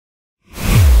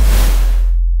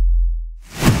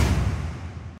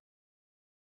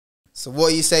So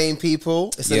what are you saying,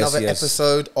 people? It's Yes, another yes.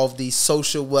 episode of the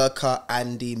Social Worker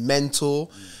and the Mentor.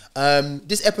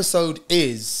 This episode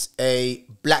is a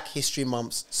Black History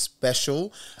Month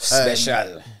special.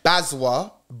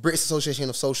 BASW, British Association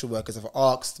of Social Workers, have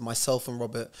asked myself and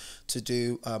Robert to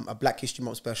do a Black History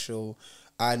Month special,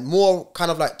 and more kind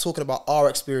of like talking about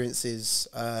our experiences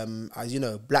as, you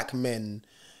know, black men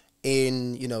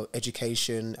in, you know,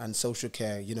 education and social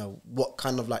care. You know, what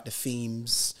kind of like the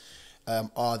themes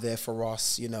are there for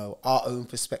us, you know, our own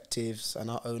perspectives and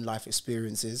our own life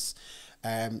experiences.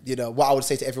 You know, what I would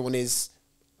say to everyone is,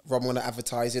 Rob, I'm going to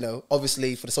advertise, you know,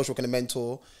 obviously for the Social Worker and the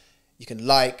Mentor, you can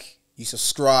like, you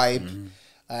subscribe,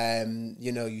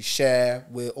 you know, you share.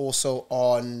 We're also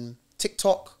on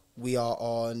TikTok. We are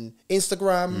on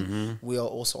Instagram. We are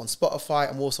also on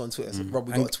Spotify. I'm also on Twitter. So Rob,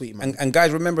 we got a tweet, man. And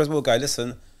guys, remember as well, guys,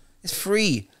 listen, it's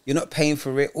free. You're not paying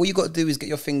for it. All you got to do is get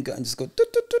your finger and just go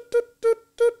doot, doot, doot, doot, doot,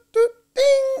 doot, doot,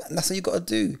 ding. And that's all you got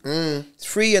to do. It's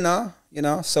free, you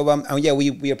know. So and yeah,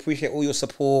 we appreciate all your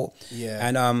support. Yeah.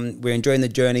 And we're enjoying the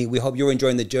journey. We hope you're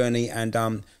enjoying the journey, and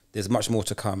there's much more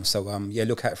to come. So yeah,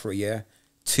 look out for it. Yeah.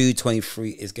 2023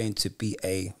 is going to be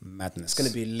a madness. It's going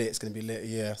to be lit. It's going to be lit.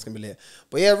 Yeah, it's going to be lit.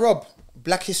 But yeah, Rob,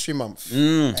 Black History Month.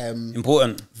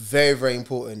 Important. Very, very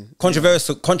important.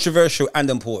 Controversial and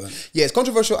important. Yeah, it's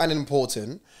controversial and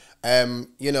important.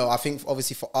 You know, I think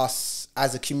obviously for us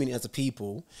as a community, as a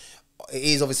people, it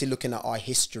is obviously looking at our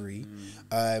history.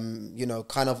 You know,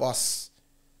 kind of us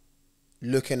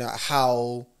looking at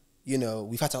how, you know,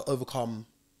 we've had to overcome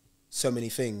so many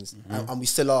things, and we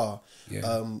still are.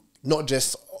 Yeah. Not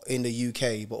just in the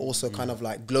UK, but also kind of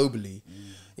like globally,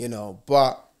 you know.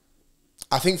 But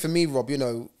I think for me, Rob, you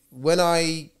know, when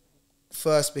I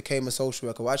first became a social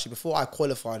worker, well, actually before I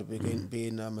qualified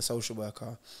being a social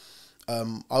worker,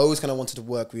 I always kind of wanted to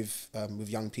work with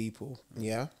young people,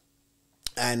 yeah.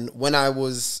 And when I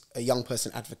was a young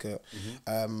person advocate,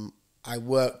 I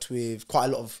worked with quite a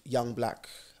lot of young black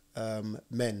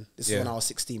men. This is when I was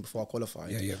 16 before I qualified.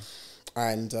 Yeah, yeah.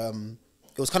 And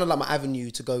it was kind of like my avenue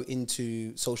to go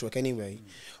into social work anyway.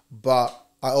 But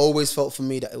I always felt for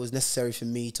me that it was necessary for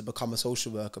me to become a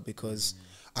social worker, because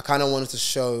I kind of wanted to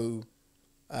show,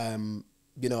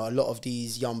 you know, a lot of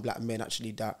these young black men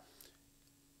actually that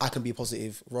I can be a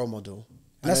positive role model.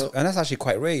 And that's actually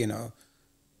quite rare, you know,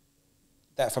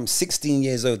 that from 16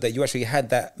 years old that you actually had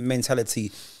that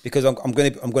mentality. Because I'm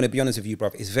gonna be honest with you,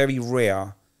 bruv, it's very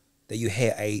rare that you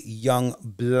hear a young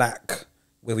black,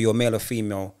 whether you're male or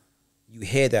female, you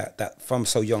hear that from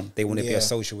so young they want to be a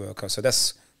social worker. So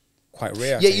that's quite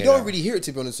rare. Yeah, you don't really hear it,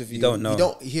 to be honest with you. You don't know. You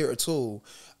don't hear it at all.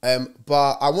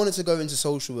 But I wanted to go into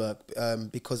social work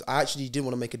because I actually did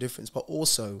want to make a difference, but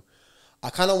also I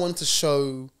kind of wanted to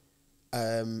show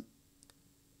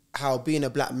how being a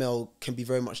black male can be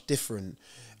very much different.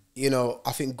 You know,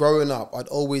 I think growing up, I'd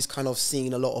always kind of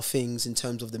seen a lot of things in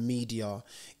terms of the media,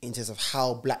 in terms of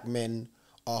how black men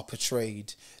are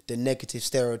portrayed, the negative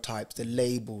stereotypes, the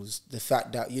labels, the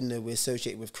fact that, you know, we're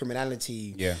associated with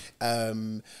criminality. Yeah.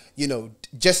 You know,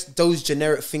 just those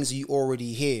generic things that you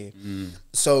already hear.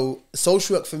 So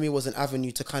social work for me was an avenue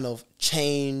to kind of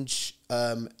change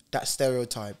that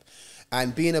stereotype.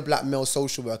 And being a black male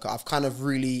social worker, I've kind of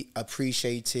really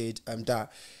appreciated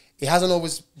that. It hasn't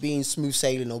always been smooth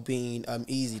sailing or been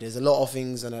easy. There's a lot of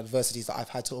things and adversities that I've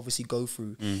had to obviously go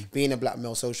through being a black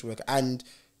male social worker. And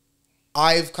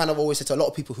I've kind of always said to a lot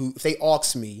of people who, if they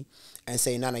ask me and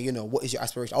say, Nana, you know, what is your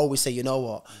aspiration? I always say, you know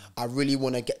what, I really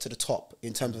want to get to the top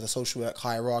in terms of the social work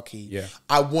hierarchy. Yeah.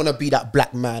 I want to be that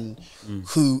black man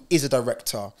who is a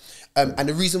director. And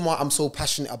the reason why I'm so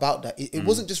passionate about that, it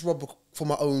wasn't just for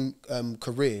my own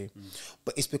career,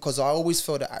 but it's because I always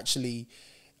felt that actually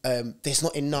there's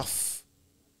not enough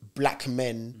black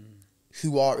men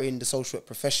who are in the social work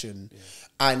profession.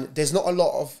 And there's not a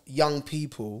lot of young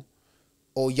people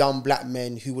or young black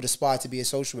men who would aspire to be a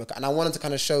social worker. And I wanted to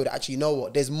kind of show that actually, you know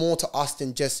what, there's more to us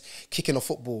than just kicking a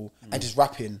football and just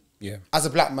rapping. Yeah. As a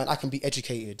black man, I can be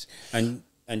educated. And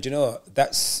you know,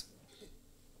 it's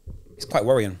quite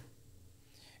worrying.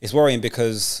 It's worrying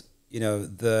because, you know,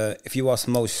 if you ask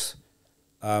most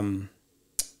black,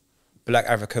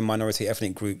 African, minority,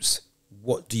 ethnic groups,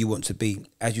 what do you want to be?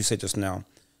 As you said just now,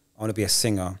 I want to be a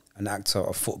singer, an actor,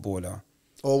 a footballer.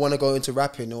 Or want to go into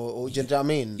rapping, or do you know what I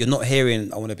mean? You're not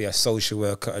hearing, I want to be a social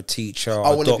worker, a teacher,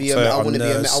 I want a doctor, I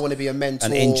want to be a mentor.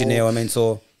 An engineer, a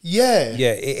mentor. Yeah.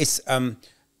 Yeah, it's, to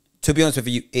be honest with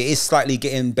you, it is slightly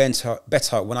getting better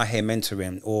when I hear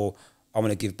mentoring or I want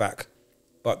to give back.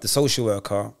 But the social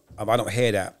worker, I don't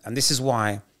hear that. And this is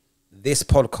why this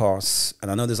podcast, and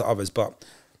I know there's others, but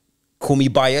call me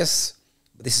biased,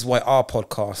 but this is why our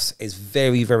podcast is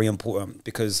very, very important,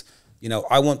 because You know,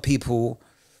 I want people,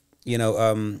 you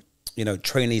know,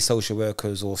 trainee social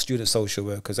workers or student social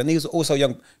workers, and these are also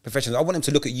young professionals. I want them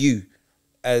to look at you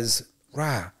as,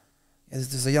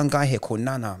 there's a young guy here called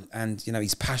Nana, and, you know,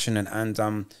 he's passionate,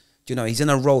 and, you know, he's in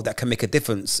a role that can make a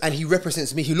difference. And he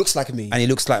represents me. He looks like me. And he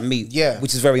looks like me. Yeah.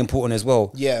 Which is very important as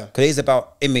well. Yeah. Because it's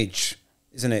about image,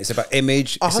 isn't it? It's about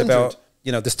image. 100. It's about,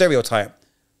 you know, the stereotype.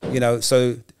 You know,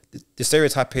 so the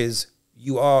stereotype is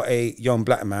you are a young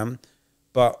black man,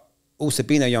 but also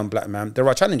being a young black man, there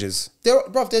are challenges.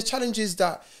 There's challenges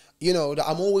that, you know, that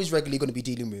I'm always regularly going to be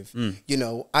dealing with. You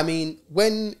know, I mean,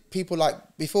 when people like,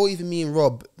 before even me and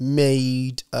Rob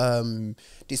made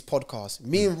this podcast,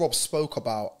 me and Rob spoke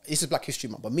about, this is Black History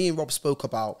Month, but me and Rob spoke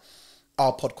about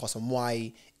our podcast and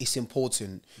why it's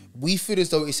important. We feel as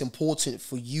though it's important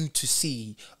for you to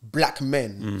see black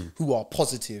men who are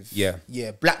positive. Yeah.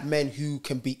 Black men who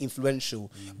can be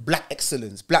influential, black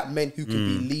excellence, black men who can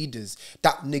be leaders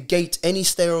that negate any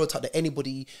stereotype that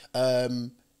anybody,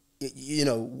 you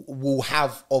know, will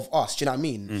have of us. Do you know what I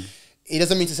mean? It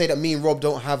doesn't mean to say that me and Rob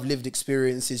don't have lived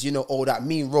experiences, you know, or that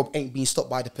me and Rob ain't been stopped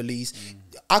by the police.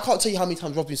 I can't tell you how many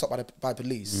times Rob's been stopped by the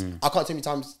police. I can't tell you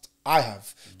how many times I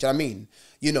have. Do you know what I mean?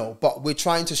 You know, but we're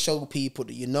trying to show people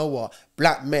that, you know what,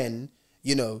 black men,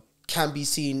 you know, can be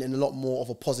seen in a lot more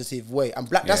of a positive way. And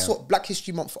that's what Black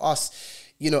History Month for us,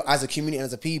 you know, as a community and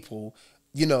as a people,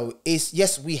 you know, is,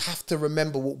 yes, we have to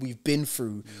remember what we've been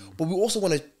through, but we also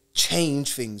want to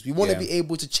change things. We want to be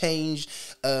able to change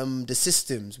the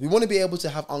systems. We want to be able to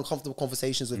have uncomfortable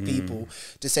conversations with people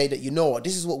to say that, you know what,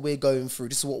 this is what we're going through.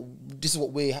 This is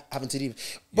what we're having to do.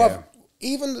 But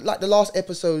even like the last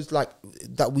episodes like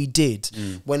that we did,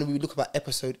 when we look about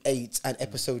episode 8 and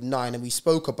episode 9, and we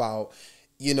spoke about,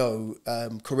 you know,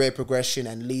 career progression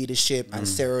and leadership and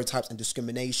stereotypes and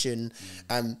discrimination,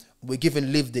 and we're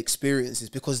given lived experiences,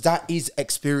 because that is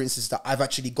experiences that I've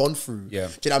actually gone through. Do you know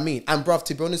what I mean? And bruv,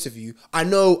 to be honest with you, I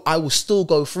know I will still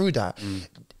go through that.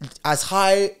 As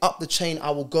high up the chain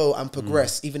I will go and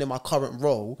progress, even in my current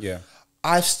role.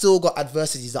 I've still got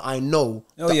adversities that I know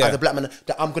that as a black man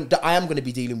that I am going to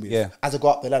be dealing with as I go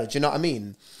up the ladder. Do you know what I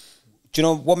mean? Do you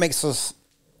know what makes us,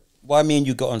 why me and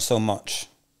you got on so much?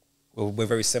 We're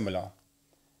very similar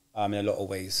in a lot of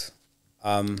ways.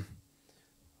 Part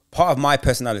of my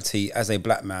personality as a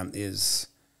black man is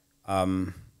I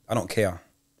don't care.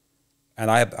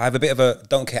 And I have a bit of a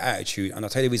don't care attitude. And I'll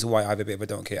tell you the reason why I have a bit of a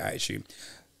don't care attitude.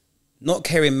 Not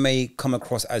caring may come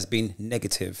across as being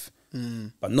negative,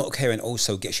 but not caring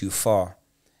also gets you far.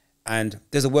 And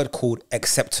there's a word called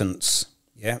acceptance.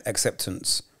 Yeah,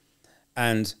 acceptance.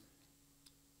 And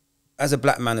as a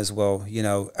black man as well, you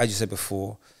know, as you said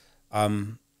before,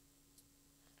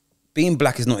 being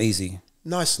black is not easy.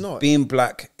 No, it's not. Being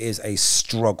black is a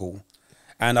struggle.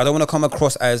 And I don't want to come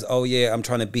across as, oh yeah, I'm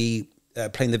trying to be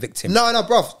playing the victim. No,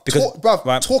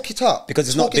 bruv. Talk it up. Because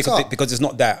it's not because it's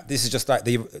not that. This is just like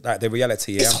the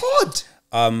reality. Yeah? It's hard.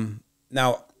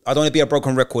 Now, I don't want to be a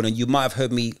broken record, and you might have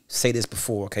heard me say this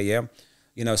before, okay, yeah?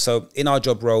 You know, so in our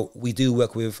job role, we do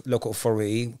work with local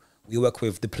authority, we work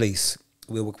with the police,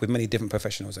 we work with many different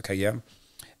professionals, okay, yeah?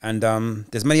 And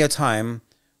there's many a time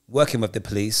working with the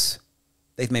police,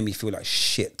 they've made me feel like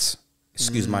shit.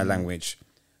 Excuse my language.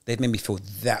 They've made me feel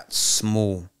that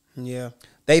small. Yeah.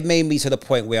 They've made me to the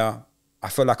point where I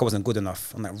felt like I wasn't good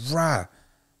enough. I'm like,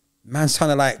 man's trying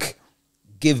to like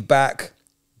give back,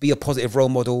 be a positive role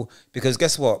model. Because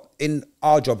guess what? In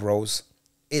our job roles,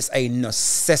 it's a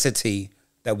necessity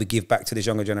that we give back to this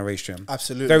younger generation.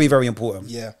 Absolutely. Very, very important.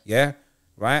 Yeah. Yeah?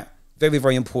 Right? Very,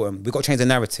 very important. We've got to change the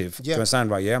narrative. Do you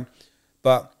understand, right? Yeah?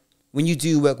 But when you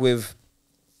do work with,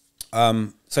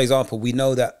 for example, we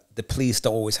know that the police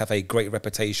don't always have a great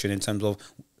reputation in terms of,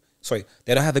 they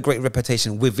don't have a great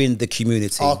reputation within the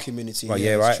community. Our community, right?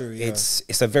 Yeah, right. It's true, yeah.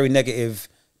 It's a very negative,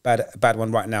 bad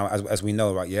one right now, as we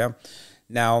know, right? Yeah.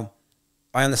 Now,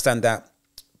 I understand that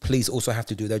police also have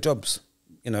to do their jobs.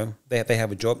 You know, they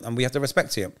have a job, and we have to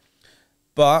respect it.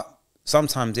 But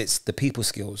sometimes it's the people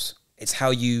skills. It's how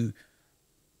you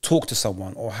talk to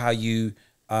someone or how you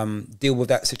deal with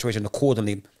that situation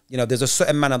accordingly. You know, there's a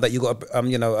certain manner that you got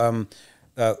to,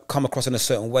 come across in a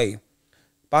certain way.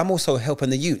 But I'm also helping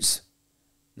the youths.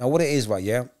 Now, what it is, right,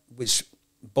 yeah, which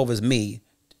bothers me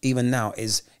even now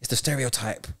is it's the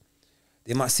stereotype.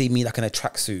 They might see me like in a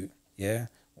tracksuit, yeah,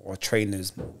 or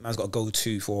trainers. Man's got to go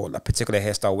to for a particular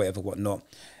hairstyle, whatever, whatnot.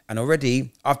 And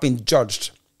already I've been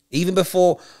judged. Even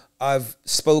before I've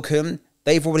spoken,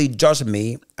 they've already judged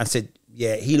me and said,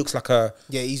 yeah, he looks like a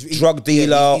drug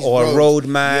dealer or a road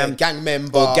man, gang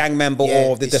member, or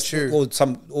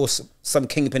some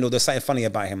kingpin, or there's something funny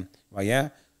about him, right? Yeah,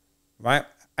 right.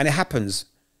 And it happens,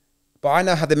 But I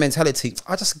now have the mentality.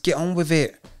 I just get on with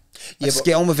it. Just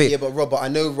get on with it. Yeah, but Rob, I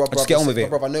know, Rob, just get on with it.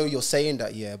 Rob, I know you're saying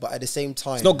that, yeah, but at the same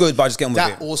time, it's not good. But I just get on with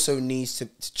it. That also needs to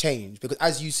change because,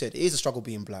 as you said, it is a struggle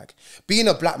being black. Being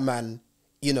a black man,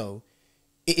 you know,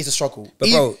 it is a struggle. But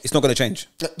bro, it's not going to change.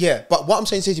 Yeah, but what I'm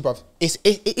saying to you, bro, it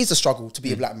is a struggle to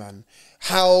be a black man.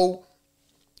 How,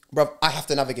 bro, I have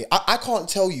to navigate. I can't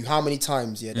tell you how many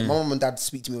times, yeah, that my mum and dad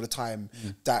speak to me all the time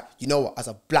that, you know what, as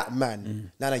a black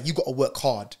man, Nana, you got to work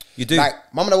hard. You do. Like,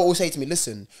 mum and dad will always say to me,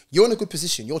 listen, you're in a good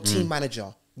position. You're team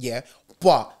manager, yeah,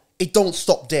 but it don't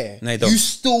stop there. No, it don't.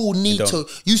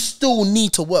 You still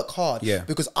need to work hard. Yeah.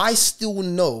 Because I still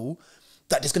know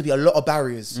that there's going to be a lot of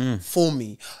barriers for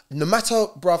me. No matter,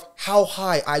 bruv, how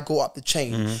high I go up the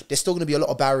chain, there's still going to be a lot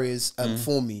of barriers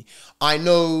for me. I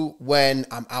know when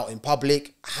I'm out in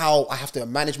public, how I have to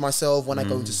manage myself when I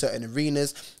go into certain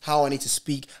arenas, how I need to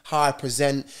speak, how I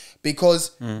present.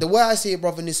 Because the way I see it,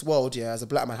 bruv, in this world, yeah, as a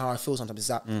black man, how I feel sometimes is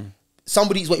that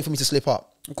somebody's waiting for me to slip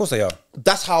up. Of course they are.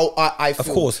 That's how I feel.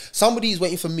 Of course. Somebody's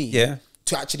waiting for me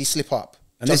to actually slip up.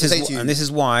 And this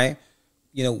is why,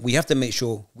 you know, we have to make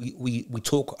sure we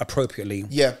talk appropriately.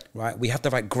 Yeah. Right? We have the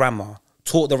right grammar,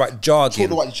 talk the right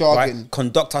jargon. Right?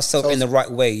 Conduct ourselves in the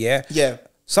right way, yeah? Yeah.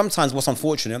 Sometimes what's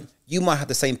unfortunate, you might have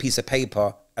the same piece of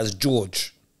paper as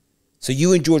George. So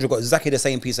you and George have got exactly the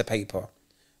same piece of paper.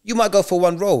 You might go for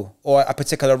one role or a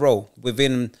particular role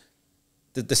within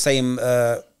the same,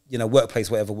 you know, workplace,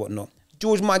 whatever, whatnot.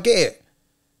 George might get it.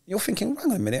 You're thinking,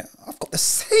 hang on a minute, I've got the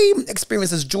same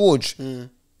experience as George.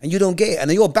 And you don't get it. And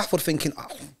then you're baffled thinking, oh,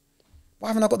 why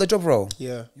haven't I got the job role?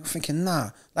 Yeah. You're thinking,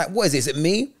 nah. Like, what is it? Is it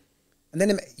me? And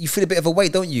then you feel a bit of a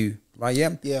weight, don't you? Right,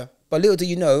 yeah? Yeah. But little do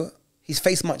you know, his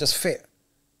face might just fit.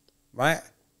 Right?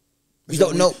 We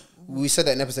don't know. We said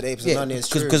that in episode 8, episode 9. It's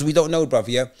true. Because we don't know, bruv,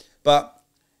 yeah? But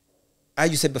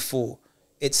as you said before,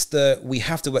 we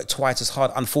have to work twice as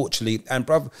hard, unfortunately. And,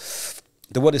 bruv,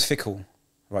 the world is fickle.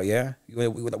 Right, yeah?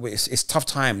 It's tough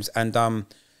times. And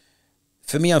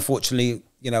for me, unfortunately,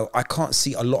 you know, I can't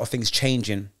see a lot of things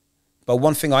changing. But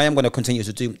one thing I am going to continue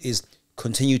to do is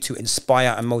continue to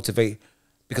inspire and motivate,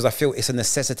 because I feel it's a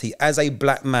necessity as a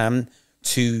black man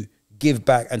to give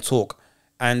back and talk.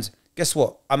 And guess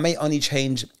what? I may only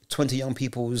change 20 young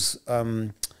people's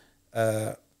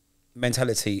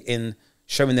mentality in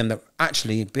showing them that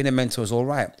actually being a mentor is all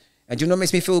right. And do you know what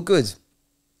makes me feel good?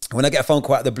 When I get a phone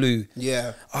call out of the blue.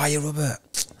 Yeah. Oh, yeah, Robert,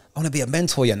 I want to be a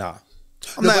mentor, you know.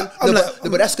 But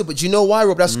that's good. But do you know why,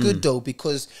 Rob? That's good though,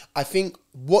 because I think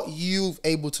what you've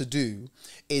able to do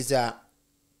is that,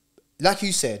 like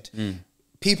you said,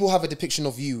 people have a depiction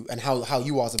of you and how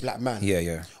you are as a black man. Yeah,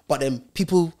 yeah. But then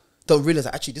people don't realize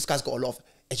that actually this guy's got a lot of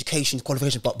education,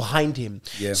 qualification, but behind him.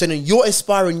 Yeah. So then you're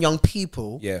inspiring young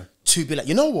people to be like,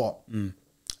 you know what?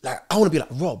 Like, I want to be like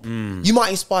Rob. You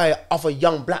might inspire other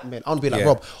young black men. I want to be like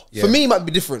Rob. For me, it might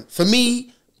be different. For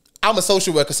me, I'm a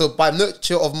social worker, so by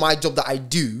nature of my job that I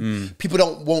do, people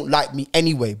won't like me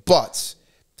anyway. But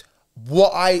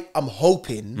what I am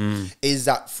hoping is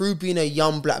that through being a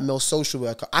young black male social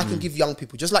worker, I can give young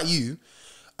people, just like you,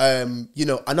 you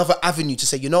know, another avenue to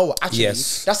say, you know what, actually,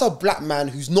 that's a black man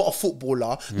who's not a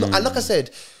footballer. No, and like I said,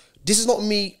 this is not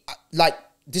me,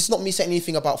 this is not me saying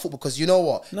anything about football, because you know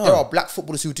what, there are black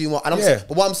footballers who do well. And I'm saying,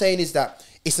 but what I'm saying is that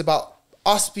it's about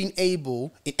us being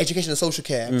able in education and social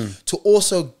care to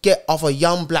also get other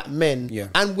young black men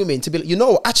and women to be like, you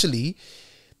know, actually,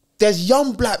 there's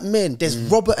young black men, there's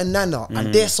Robert and Nana,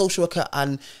 and they're social worker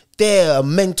and they're a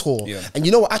mentor. And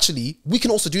you know what, actually, we can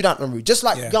also do that, Marie. Just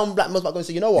like young black men might go and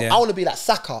say, you know what, I want to be like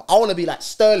Saka, I want to be like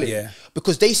Sterling.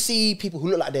 Because they see people who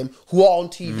look like them who are on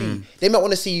TV. They might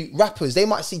want to see rappers. They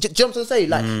might see, do you know what I'm saying?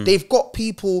 Like, they've got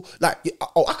people like,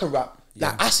 oh, I can rap.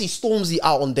 Like, I see Stormzy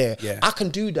out on there. I can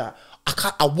do that.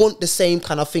 I want the same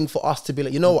kind of thing for us to be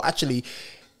like, you know what, actually,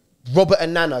 Robert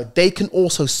and Nana, they can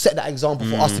also set that example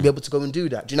for us to be able to go and do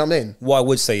that. Do you know what I mean? What I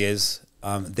would say is,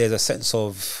 there's a sense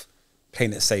of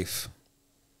playing it safe.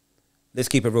 Let's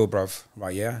keep it real, bruv.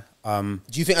 Right, yeah? Do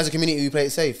you think as a community we play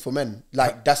it safe for men?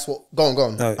 Like, that's what, go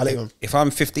on. No, I'll let you on. If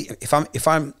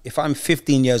I'm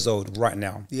 15 years old right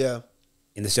now,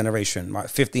 in this generation, right,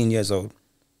 15 years old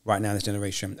right now in this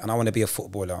generation, and I want to be a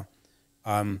footballer,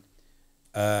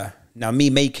 now, me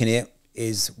making it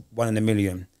is 1 in a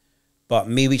million, but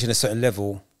me reaching a certain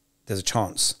level, there's a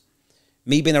chance.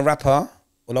 Me being a rapper,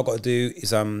 all I got to do is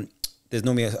there's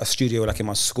normally a studio like in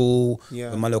my school,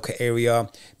 in my local area.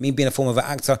 Me being a form of an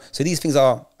actor, so these things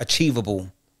are achievable,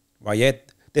 right? Yeah,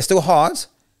 they're still hard,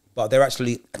 but they're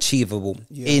actually achievable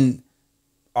in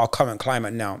our current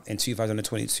climate now in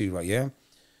 2022, right? Yeah,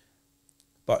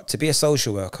 but to be a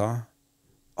social worker,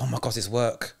 oh my gosh, it's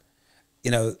work.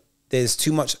 You know, there's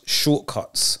too much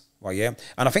shortcuts Right, yeah.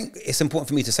 And I think it's important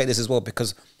for me to say this as well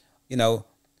because, you know,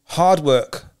 hard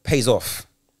work pays off.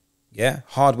 Yeah,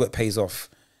 hard work pays off.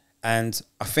 And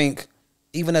I think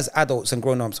even as adults and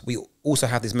grown-ups, we also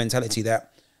have this mentality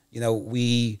that, you know,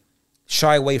 we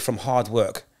shy away from hard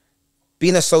work.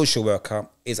 Being a social worker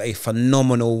is a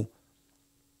phenomenal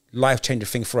life-changing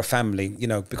thing for a family, you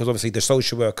know, because obviously the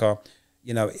social worker,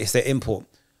 you know, it's their input.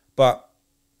 But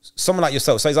someone like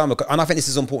yourself, so example, and I think this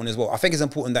is important as well. I think it's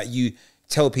important that you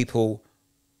tell people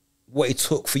what it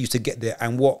took for you to get there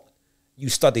and what you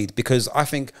studied, because I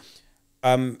think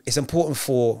it's important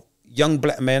for young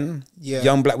black men,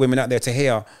 young black women out there to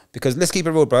hear, because let's keep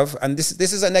it real, bruv. And this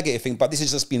is a negative thing, but this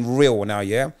has just been real now,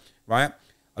 yeah? Right?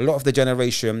 A lot of the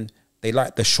generation, they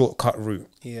like the shortcut route.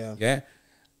 Yeah. Yeah?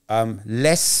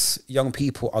 Less young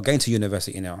people are going to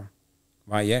university now,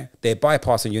 right? Yeah? They're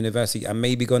bypassing university and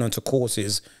maybe going on to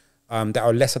courses that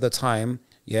are less of the time,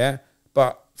 yeah?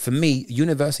 But for me,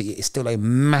 university is still a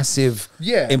massive,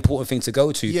 important thing to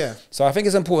go to. Yeah. So I think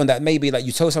it's important that maybe like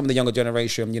you tell some of the younger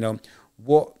generation, you know,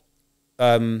 what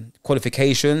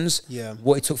qualifications,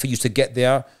 what it took for you to get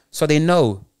there, so they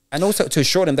know. And also to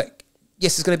assure them that,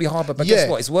 yes, it's going to be hard, but guess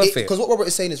what? It's worth it. Because what Robert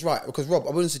is saying is right. Because Rob,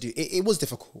 I'll be honest with you, it was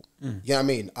difficult. You know what I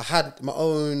mean? I had my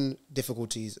own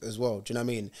difficulties as well. Do you know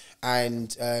what I mean?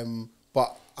 And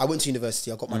but I went to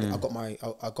university. I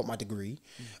got my degree.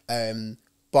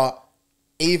 But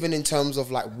even in terms of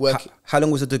like work, how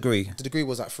long was the degree? The degree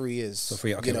was like 3 years. So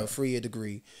 3, okay, you know, 3-year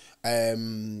degree.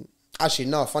 Actually,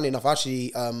 no. Funny enough, I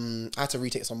had to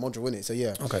retake some module in it. So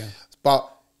yeah. Okay.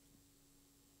 But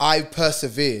I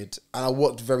persevered and I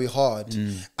worked very hard.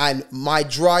 And my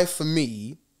drive for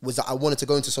me was that I wanted to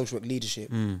go into social work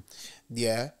leadership.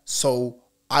 Yeah. So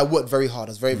I worked very hard.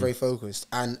 I was very, very focused.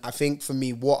 And I think for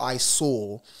me, what I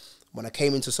saw when I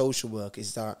came into social work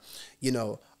is that, you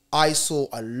know, I saw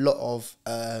a lot of,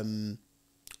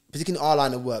 particularly in our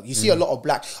line of work, you see a lot of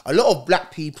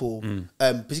black people,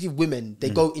 particularly women, they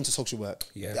go into social work.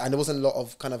 Yeah. And there wasn't a lot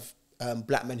of kind of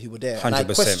black men who were there.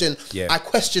 100%. And I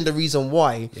question the reason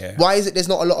why. Yeah. Why is it there's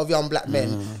not a lot of young black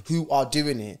men who are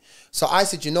doing it? So I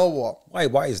said, you know what?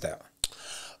 Why is that?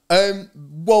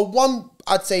 Well, one,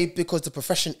 I'd say because the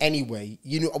profession anyway,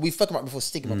 you know, we've spoken about before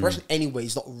stigma, profession anyway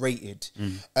is not rated. Do you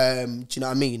know what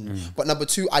I mean? But number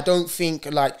two, I don't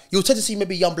think like, you'll tend to see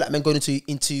maybe young black men going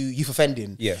into youth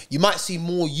offending. Yeah. You might see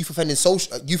more youth offending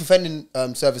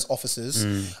service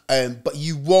officers, but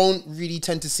you won't really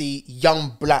tend to see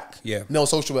young black male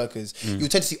social workers. You'll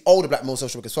tend to see older black male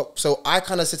social workers. So I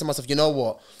kind of said to myself, you know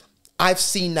what? I've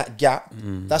seen that gap.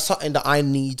 That's something that I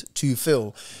need to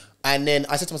fill. And then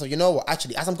I said to myself, you know what?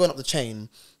 Actually, as I'm going up the chain,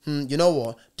 you know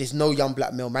what? There's no young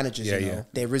black male managers, you know?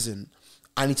 There isn't.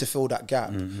 I need to fill that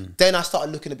gap. Then I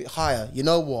started looking a bit higher. You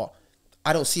know what?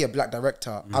 I don't see a black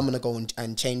director. I'm going to go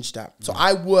and change that. So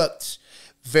I worked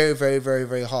very, very, very,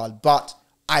 very hard. But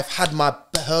I've had my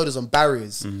hurdles and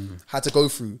barriers had to go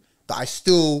through that I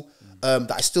still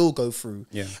go through.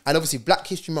 Yeah. And obviously, Black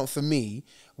History Month for me,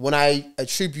 when I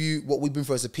attribute what we've been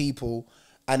through as a people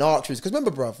and our actions, because remember,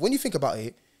 bruv, when you think about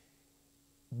it,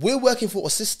 we're working for a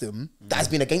system that has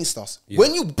been against us. Yeah.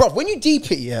 When you deep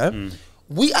it,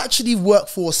 we actually work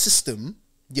for a system,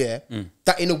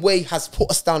 that in a way has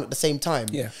put us down at the same time.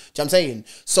 Yeah. Do you know what I'm saying?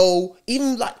 So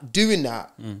even like doing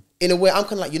that, in a way, I'm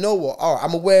kind of like, you know what? All right,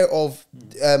 I'm aware of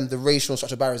the racial and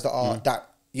structural barriers that are that,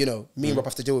 you know, me and Rob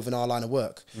have to deal with in our line of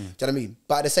work. Do you know what I mean?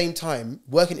 But at the same time,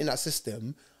 working in that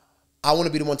system, I want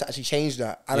to be the one to actually change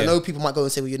that. And I know people might go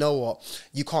and say, well, you know what?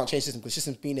 You can't change the system because the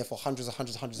system's been there for hundreds of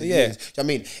years. Do you know what I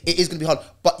mean? It is going to be hard.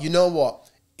 But you know what?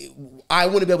 I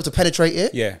want to be able to penetrate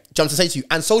it. Yeah. Do you know what I'm to say to you?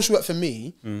 And social work for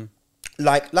me,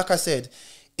 like I said,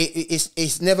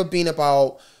 it's never been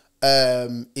about,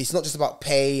 it's not just about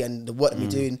pay and the work that we're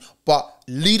doing, but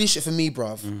leadership for me,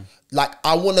 bruv. Like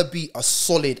I want to be a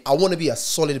solid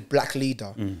black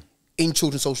leader. In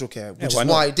children's social care, which is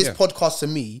why this podcast to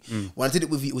me, when I did it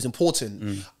with you, it was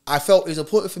important. I felt it was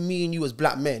important for me and you as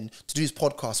black men to do this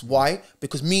podcast. Why?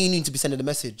 Because me and you need to be sending a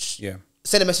message. Yeah.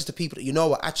 Send a message to people that you know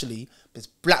what, actually, there's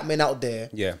black men out there,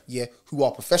 who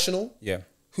are professional,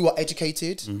 who are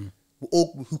educated,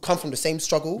 who come from the same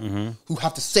struggle, who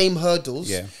have the same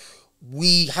hurdles.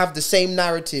 We have the same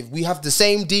narrative. We have the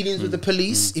same dealings with the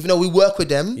police, even though we work with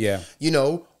them. You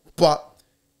know, but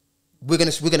we're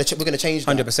gonna change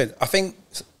that. 100%. I think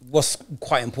what's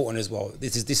quite important as well.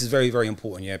 This is very, very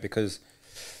important, because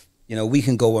you know we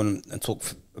can go on and talk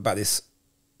about this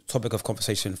topic of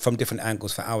conversation from different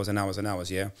angles for hours and hours and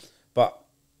hours, But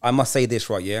I must say this,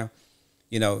 right,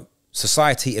 you know,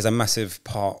 society is a massive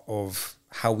part of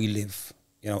how we live.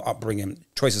 You know, upbringing,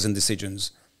 choices and decisions,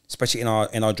 especially in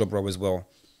our job role as well.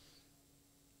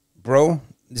 Bro,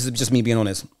 this is just me being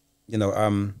honest. You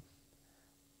know,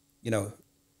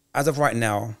 as of right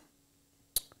now,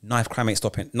 knife crime ain't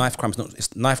stopping. Knife crime is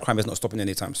not stopping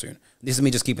anytime soon. This is me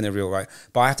just keeping it real, right?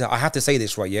 But I have to say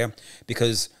this, right? Yeah,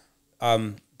 because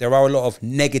there are a lot of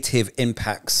negative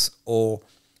impacts or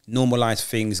normalized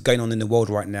things going on in the world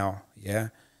right now. Yeah,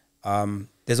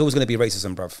 there's always going to be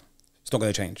racism, bruv. It's not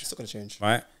going to change. It's not going to change,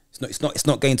 right? It's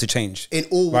not going to change in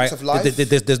all walks of life.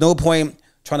 There's no point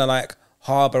trying to like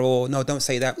harbor or no, don't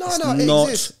say that. It's not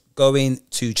going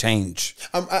to change.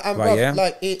 Right, bruv, yeah.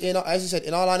 Like as you said,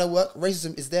 in our line of work,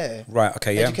 racism is there. Right.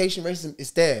 Okay. Yeah. Education, racism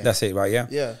is there. That's it. Right. Yeah.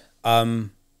 Yeah.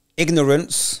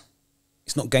 Ignorance,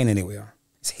 it's not going anywhere.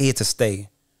 It's here to stay.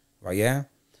 Right. Yeah.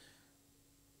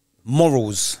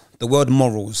 Morals. The word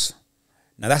morals.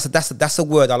 Now that's a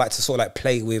word I like to sort of like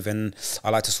play with, and I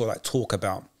like to sort of like talk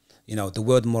about. You know, the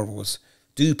word morals.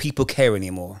 Do people care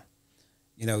anymore?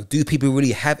 You know, do people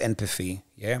really have empathy?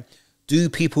 Yeah. Do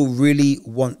people really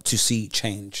want to see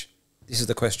change? This is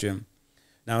the question.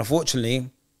 Now,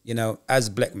 unfortunately, you know, as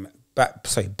black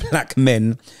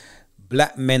men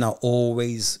are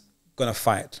always gonna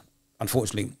fight.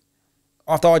 Unfortunately,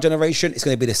 after our generation, it's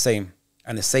gonna be the same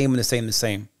and the same and the same and the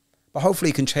same. But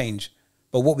hopefully, it can change.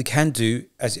 But what we can do,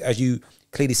 as you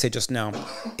clearly said just now,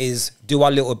 is do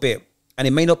our little bit. And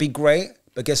it may not be great,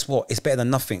 but guess what? It's better than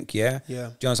nothing. Yeah.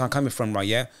 Yeah. Do you understand where I'm coming from, right?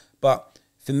 Yeah. But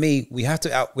for me, we have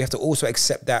to also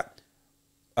accept that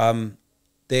there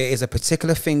is a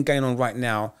particular thing going on right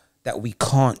now that we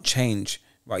can't change,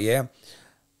 right? Yeah.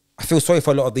 I feel sorry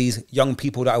for a lot of these young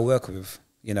people that I work with,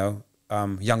 you know,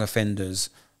 young offenders,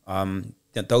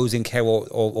 those in care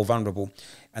or vulnerable,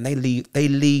 and they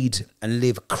lead and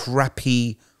live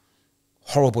crappy,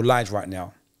 horrible lives right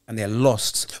now, and they're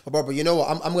lost. But you know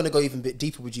what? I'm going to go even a bit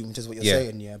deeper with you in terms of what you're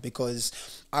saying, yeah,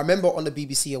 because I remember on the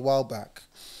BBC a while back,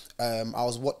 I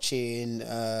was watching,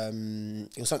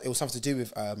 it was something to do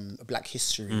with Black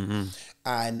history,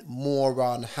 and more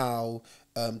around how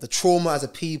the trauma as a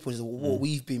people is what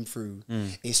we've been through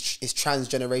is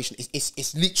transgeneration.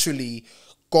 It's literally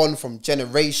gone from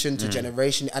generation to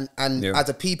generation, and as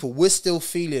a people, we're still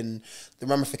feeling the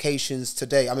ramifications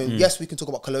today. I mean, yes, we can talk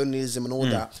about colonialism and all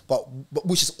that, but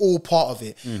which is all part of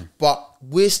it. But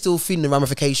we're still feeling the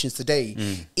ramifications today,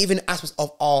 even in aspects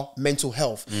of our mental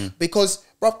health. Because,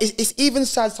 bro, it's even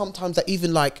sad sometimes that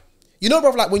even like, you know,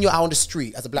 bro, like when you're out on the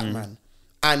street as a black man,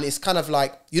 and it's kind of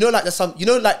like, you know, like there's some, you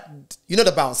know,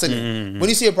 the bounce, innit? When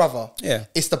you see a brother,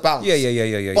 it's the bounce.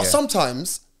 Yeah. But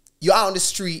sometimes you're out on the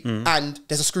street and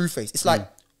there's a screw face. It's like,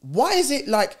 why is it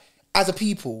like, as a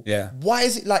people, why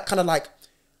is it like kind of like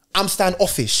I'm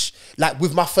standoffish like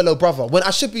with my fellow brother when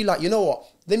I should be like, you know what?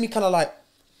 Let me kind of like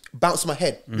bounce my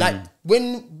head. Like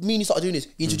when me and you started doing this,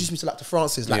 you introduced me to like to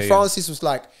Francis. Like Francis was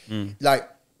like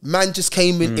man just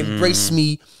came in, embraced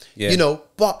me, you know.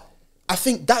 But I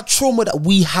think that trauma that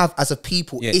we have as a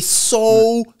people is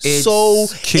so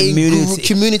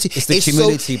community. It's the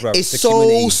community, bro. It's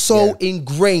so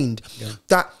ingrained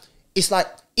that it's like,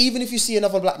 even if you see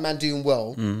another black man doing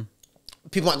well,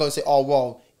 people might go and say, oh,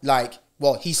 well,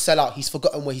 he's sell out, he's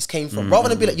forgotten where he's came from. Rather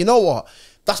than be like, you know what?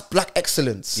 That's black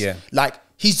excellence. Yeah. Like,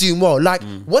 he's doing well. Like,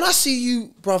 when I see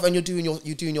you, bruv, and you're doing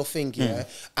your thing,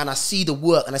 and I see the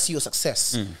work and I see your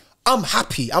success, I'm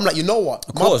happy. I'm like, you know what?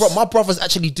 My brother's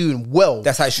actually doing well.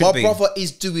 That's how it should be. My brother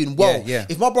is doing well.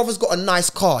 If my brother's got a nice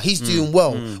car, he's doing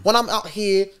well. When I'm out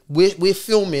here, we're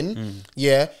filming,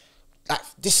 like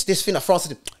this thing that Francis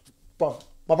did, bro,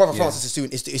 my brother Francis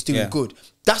is doing good.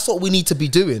 That's what we need to be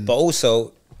doing. But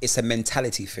also, it's a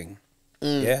mentality thing.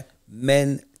 Yeah?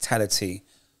 Mentality.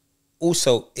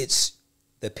 Also, it's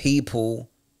the people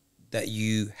that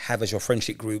you have as your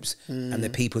friendship groups and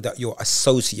the people that you're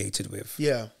associated with.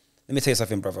 Yeah. Let me tell you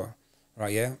something, brother.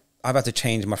 Right, yeah? I've had to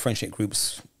change my friendship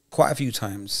groups quite a few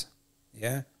times.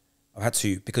 Yeah? I've had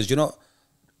to, because you're not,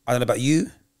 I don't know about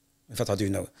you. In fact, I do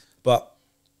know. But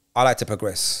I like to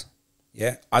progress.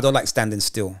 Yeah? I don't like standing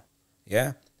still.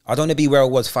 Yeah? I don't want to be where I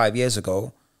was 5 years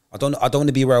ago. I don't want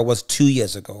to be where I was 2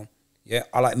 years ago. Yeah?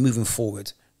 I like moving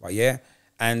forward. Right, yeah?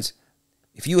 And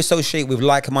if you associate with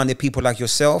like-minded people like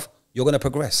yourself, you're going to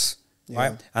progress.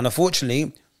 Right? And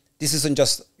unfortunately, this isn't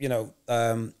just,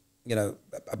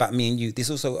 about me and you. This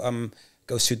also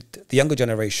goes to the younger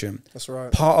generation. That's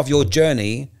right. Part of your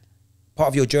journey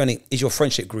is your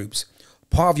friendship groups.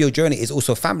 Part of your journey is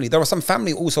also family. There are some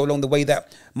family also along the way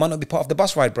that might not be part of the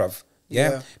bus ride, bruv.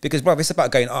 Yeah? Because, bruv, it's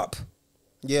about going up.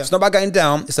 Yeah. It's not about going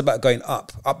down. It's about going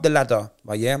up the ladder,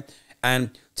 right? Yeah.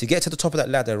 And to get to the top of that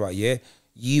ladder, right? Yeah.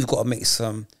 You've got to make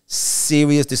some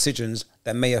serious decisions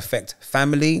that may affect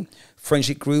family,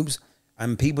 friendship groups,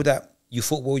 and people that you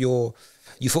thought were your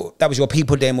You thought that was your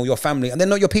people then or your family, and they're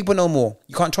not your people no more.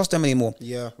 You can't trust them anymore.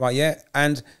 Yeah. Right. Yeah.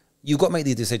 And you've got to make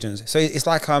these decisions. So it's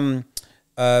like you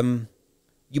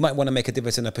might want to make a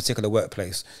difference in a particular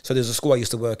workplace. So there's a school I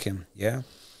used to work in, yeah,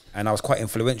 and I was quite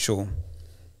influential,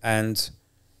 and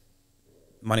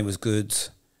money was good.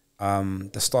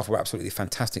 The staff were absolutely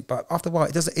fantastic, but after a while,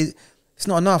 it's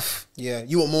not enough. Yeah,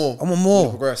 you want more. I want more. You want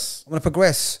to progress. I want to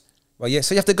progress. Right, yeah.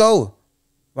 So you have to go.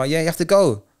 Right, yeah, you have to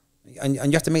go, and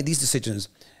you have to make these decisions.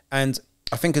 And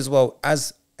I think as well,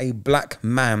 as a black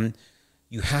man,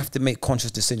 you have to make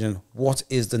conscious decision. What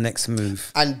is the next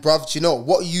move? And bruv, do you know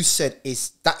what you said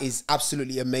is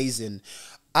absolutely amazing.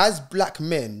 As black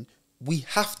men, we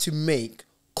have to make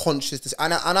conscious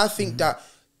decisions. And I think that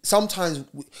sometimes,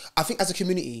 I think as a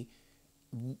community,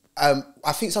 I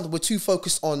think sometimes we're too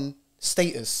focused on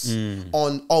status,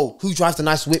 on who drives the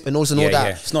nice whip and all this and all that.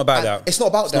 Yeah. It's not about that. It's not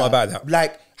about that. Not about that.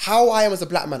 Like how I am as a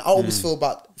black man, I always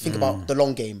think about the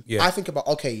long game. Yeah. I think about,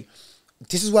 okay,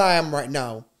 this is where I am right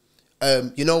now.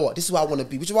 You know what? This is where I want to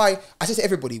be. Which is why I say to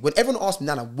everybody, when everyone asks me,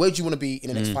 Nana, where do you want to be in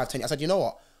the next 5, 10 years? I said, you know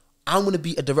what? I'm going to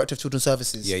be a director of children's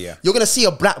services. Yeah, yeah. You're going to see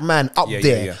a black man up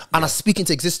there and I speak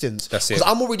into existence. That's it.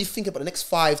 Because I'm already thinking about the next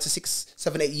 5 to 6,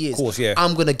 7, 8 years. Of course, yeah.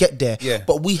 I'm going to get there. Yeah.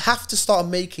 But we have to start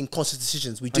making conscious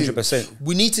decisions. We do. 100%.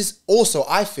 We need to also,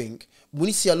 I think, we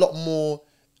need to see a lot more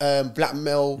black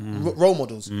male role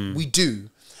models. We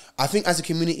do. I think as a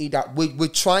community that we're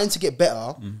trying to get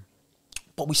better,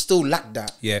 but we still lack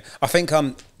that. Yeah, I think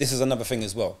this is another thing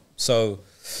as well. So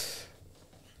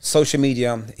social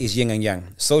media is yin and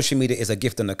yang. Social media is a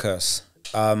gift and a curse.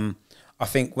 I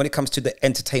think when it comes to the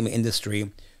entertainment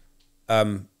industry,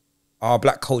 our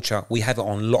black culture, we have it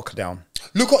on lockdown.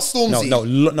 Look at Stormzy.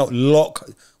 Lock.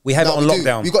 We have it on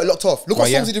lockdown. We got it locked off. Look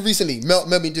what Right, Stormzy did recently. Mel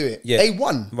me do it. Yeah.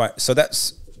 A1. Right. So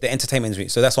that's the entertainment industry.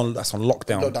 So that's on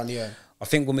lockdown. Lockdown, yeah. I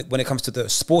think when it comes to the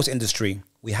sports industry,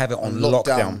 we have it on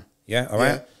lockdown. Yeah. All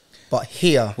right. Yeah. But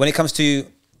here, When it comes to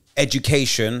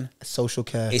education, social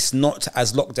care. it's not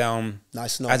as locked down No,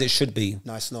 it's not. as it should be.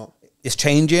 No, it's not. It's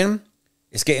changing.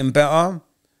 It's getting better.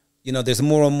 You know, there's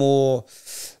more and more,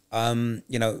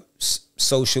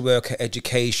 social worker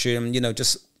education,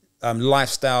 just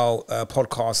lifestyle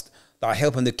podcasts that are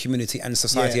helping the community and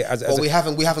society. Yeah. But we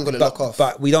haven't got it locked off.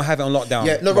 But we don't have it on lockdown.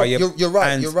 Yeah, no, right? you're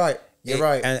right. You're right. You're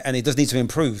right. And it does need to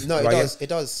improve. No, it right? does. It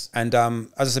does. And as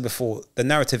I said before, the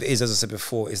narrative is, as I said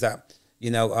before, is that,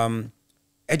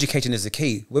 education is the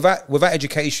key. Without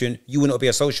education, you will not be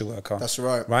a social worker. That's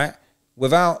right. Right?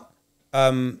 Without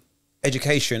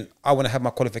education, I want to have my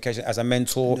qualification as a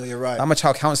mentor. No, you're right. I'm a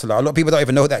child counsellor. A lot of people don't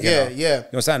even know that. Yeah, You yeah. know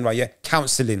what I'm saying, right? Yeah.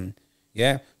 Counselling.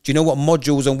 Yeah. Do you know what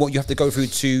modules and what you have to go through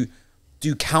to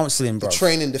do counselling, bro? The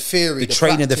training, the theory, the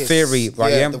training, the practice. theory,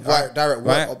 right? Yeah, the direct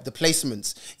work right. of the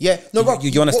placements. Yeah, no, Rob,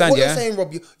 you understand? What Yeah, you're saying,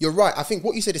 Rob, you're right. I think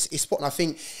what you said is spot on. I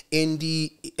think in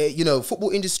the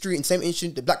football industry, in same industry,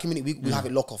 the black community, we have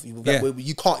it lock off.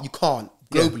 You can't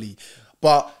globally,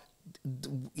 but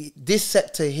this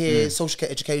sector here, social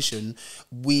care education,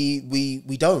 we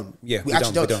don't. Yeah, we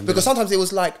actually don't. Because sometimes it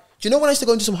was like, do you know when I used to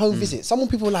go into some home visits,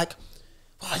 people were like,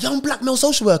 oh, young black male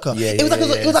social worker. Yeah, it was like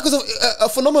it was a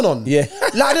phenomenon. Yeah,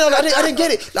 like I didn't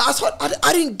get it. Like,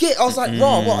 I didn't get. I was like,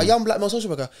 raw, what, a young black male social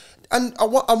worker? And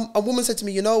a woman said to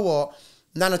me, you know what,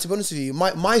 Nana, to be honest with you,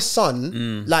 my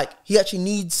son, like he actually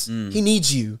needs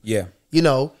you. Yeah,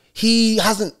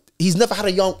 He's never had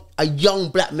a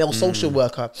young black male social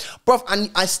worker, bruv,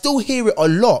 and I still hear it a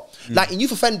lot. Like in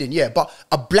youth offending, but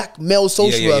a black male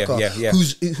social worker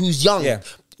who's young. Yeah.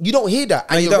 You don't hear that,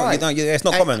 and no, you're right. It's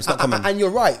not common. It's not common. And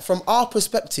you're right. From our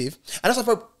perspective, and that's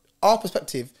from our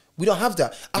perspective, we don't have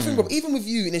that. I think, bro, even with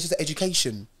you in just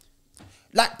education,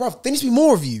 like, bro, there needs to be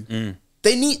more of you.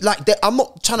 They need, like, I'm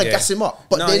not trying to gas him up,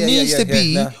 but there needs to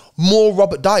be more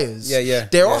Robert Dyers.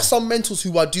 There are some mentors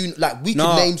who are doing, like, we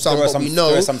can name some, but we know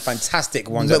there are some fantastic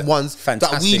ones that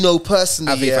we know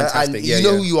personally, and you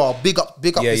know who you are. Big up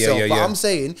yourself. But I'm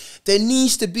saying there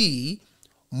needs to be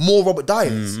more Robert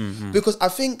Dyers, because I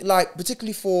think, like,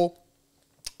 particularly for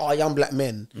our young black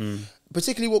men,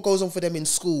 particularly what goes on for them in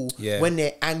school when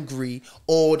they're angry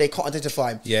or they can't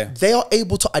identify, they are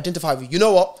able to identify with, you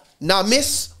know what, now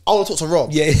miss, I want to talk to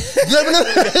Rob. Yeah.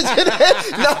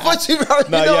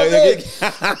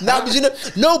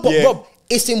 But Rob,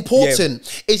 it's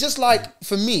important. It's just like,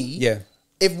 for me,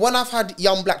 if when I've had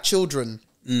young black children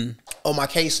on my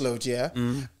caseload,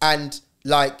 and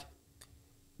like,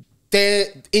 they're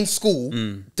in school,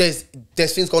 there's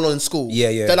things going on in school.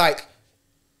 They're like,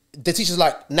 the teacher's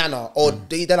like, Nana, or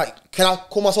they're like, can I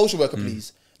call my social worker,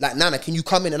 please? Like, Nana, can you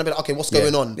come in? And I'll be like, okay, what's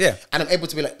going on? And I'm able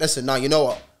to be like, listen, now, you know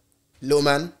what? Little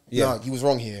man, no, you was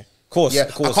wrong here. course, Yeah,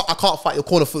 of course. I can't fight your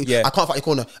corner for you. Yeah. I can't fight your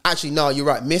corner. Actually, no, you're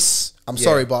right, miss. I'm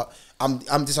sorry, but I'm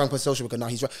just trying to put social worker. Now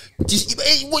he's right. You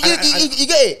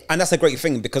get it? And that's a great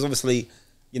thing because obviously,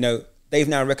 you know, they've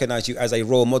now recognized you as a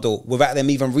role model without them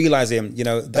even realizing, you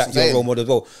know, that you're a role model as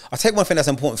well. I'll take one thing that's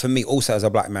important for me also as a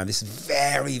black man. This is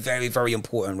very, very, very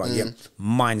important, right? Yeah.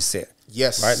 Mindset.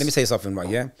 Yes. Right? Let me say something, right?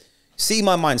 Yeah. See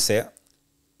my mindset.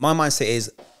 My mindset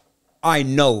is I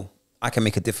know I can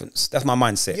make a difference. That's my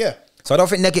mindset. Yeah. So I don't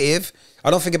think negative. I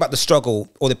don't think about the struggle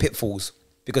or the pitfalls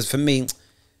because for me,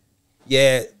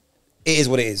 yeah, it is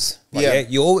what it is. Right? Yeah.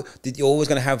 You're always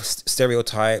going to have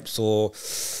stereotypes or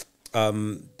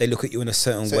they look at you in a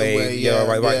certain way. Yeah,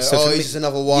 right. Yeah. So it's just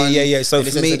another one. Yeah. So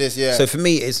for me, so for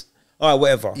me, it's all right,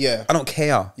 whatever. Yeah. I don't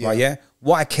care. Right. Yeah.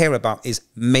 What I care about is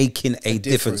making a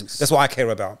difference. That's what I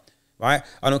care about. Right.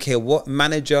 I don't care what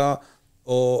manager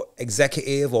or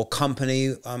executive or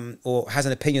company or has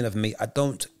an opinion of me. I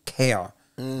don't care.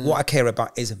 What I care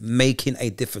about is making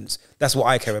a difference. That's what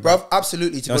I care about. Bruv,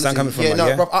 absolutely. You know where I'm coming from? Yeah, no,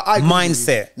 yeah? bruv, I agree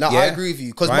mindset. No, yeah? I agree with you.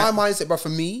 Because my mindset, bruv, for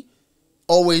me,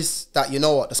 always that, you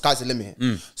know what, the sky's the limit.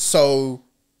 So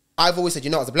I've always said, you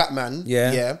know, as a black man,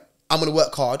 I'm going to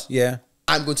work hard. Yeah.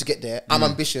 I'm going to get there. I'm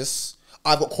ambitious.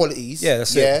 I've got qualities. Yeah,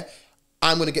 that's it.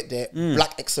 I'm going to get there.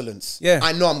 Black excellence. Yeah.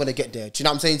 I know I'm going to get there. Do you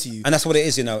know what I'm saying to you? And that's what it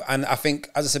is, you know. And I think,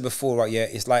 as I said before, right, yeah,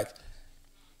 it's like,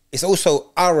 it's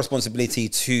also our responsibility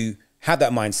to have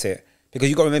that mindset. Because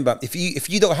you got to remember, if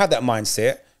you don't have that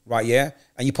mindset, right, yeah,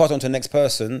 and you pass it on to the next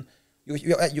person,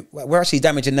 we're actually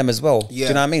damaging them as well. Yeah. Do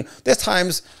you know what I mean? There's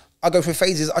times I go through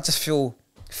phases, I just feel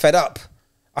fed up.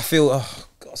 I feel, oh,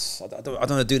 gosh, I don't want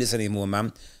to do this anymore,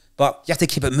 man. But you have to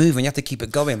keep it moving. You have to keep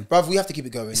it going. Bruv, we have to keep it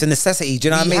going. It's a necessity. Do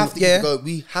you know what I mean?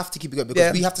 We have to keep it going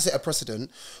because we have to set a precedent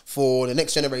for the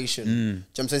next generation. Do you know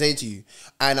what I'm saying to you?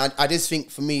 And I just think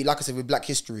for me, like I said, with Black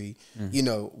History, you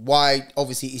know, why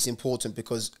obviously it's important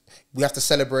because we have to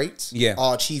celebrate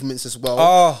our achievements as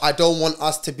well. I don't want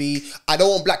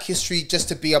Black History just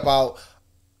to be about,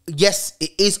 yes, it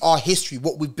is our history,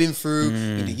 what we've been through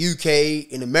in the UK,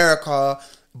 in America,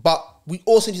 but we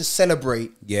also need to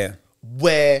celebrate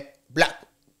where Black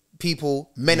people,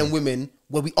 men and women,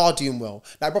 where we are doing well.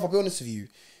 Like, bro, I'll be honest with you.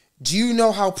 Do you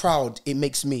know how proud it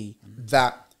makes me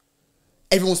that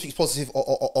everyone speaks positive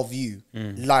of you?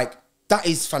 Like, that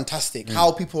is fantastic.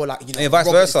 How people are like, you know, vice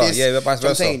versa. Vice versa. What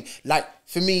I'm saying, like,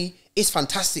 for me, it's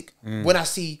fantastic when I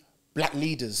see Black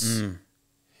leaders.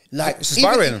 Like, it's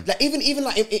inspiring. Even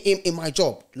like in my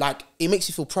job, like, it makes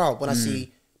you feel proud when I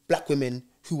see Black women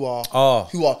who are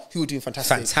doing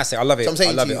fantastic. Fantastic. I love it. So I'm saying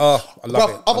I love to it. you, Oh, I love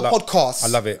it. Other podcasts. I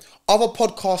love it. Other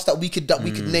podcasts that we could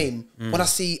name. When I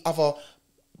see other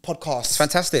podcasts, it's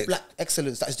fantastic. Black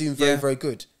excellence that is doing very, very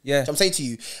good. Yeah. So I'm saying to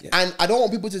you, and I don't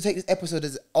want people to take this episode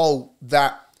as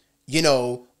that, you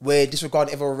know, we're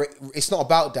disregarding it's not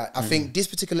about that. I think this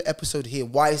particular episode here,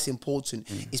 why it's important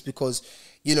is because,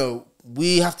 you know,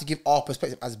 we have to give our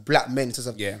perspective as Black men in terms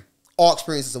of our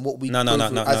experiences and what we no.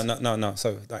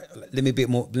 So like, let me be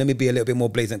a little bit more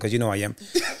blatant because you know I am.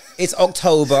 It's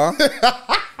October,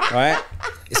 right?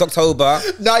 It's October.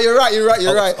 No, you're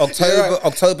right.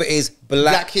 October is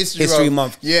Black History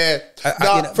Month. Yeah.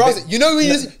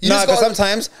 Because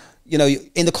sometimes, you know,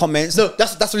 in the comments. No,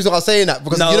 that's the reason why I'm saying that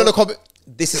because you know the comment.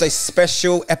 This is a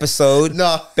special episode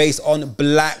based on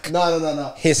Black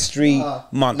History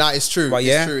Month. No, it's true. Right,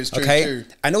 It's true. True.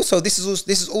 And also, this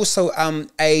is also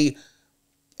a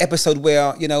episode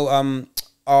where, you know,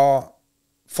 our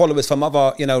followers from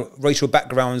other, you know, racial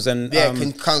backgrounds and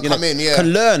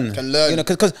can learn, you know,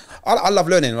 because I love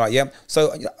learning, right? Yeah.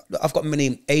 So I've got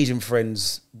many Asian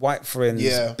friends, white friends,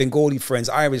 Bengali friends,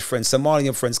 Irish friends,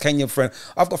 Somalian friends, Kenyan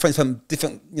friends. I've got friends from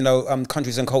different, you know,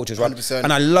 countries and cultures, right? 100%.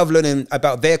 And I love learning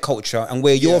about their culture and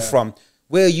where you're from.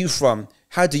 Where are you from?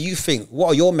 How do you think? What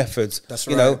are your methods? That's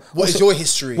right. You know, what is your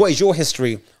history? What is your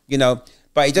history? You know,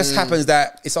 but it just happens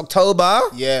that it's October.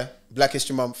 Yeah. Black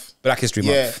History Month. Black History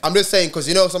Month. Yeah, I'm just saying because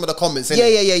you know some of the comments. So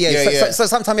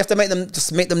sometimes you have to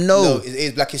make them know. No, it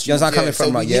is Black History Month. You know where I'm coming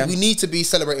from, right? We need to be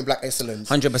celebrating Black excellence.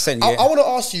 100%. Yeah. I want to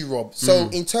ask you, Rob. So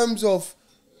in terms of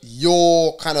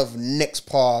your kind of next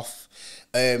path,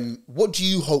 what do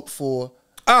you hope for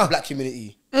the Black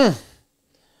community?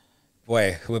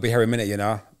 Boy, we'll be here in a minute, you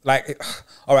know. Like,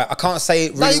 all right, I can't say.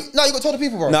 Really... No, you got to tell the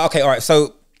people, bro. No, okay, all right.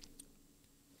 So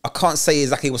I can't say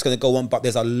exactly what's going to go on, but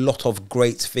there's a lot of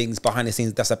great things behind the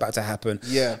scenes that's about to happen.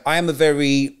 Yeah. I am a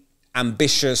very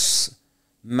ambitious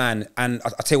man. And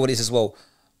I'll tell you what it is as well.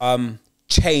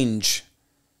 Change,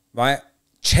 right?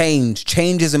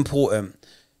 Change is important.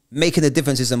 Making a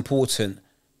difference is important.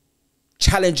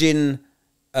 Challenging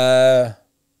the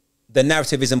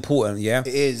narrative is important, yeah?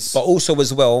 It is. But also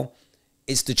as well,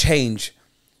 it's the change.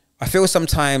 I feel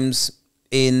sometimes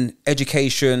in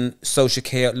education, social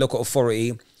care, local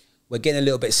authority, we're getting a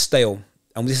little bit stale.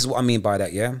 And this is what I mean by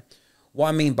that, yeah? What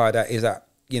I mean by that is that,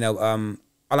 you know,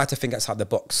 I like to think outside the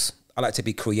box. I like to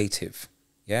be creative,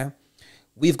 yeah?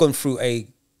 We've gone through a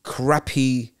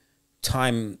crappy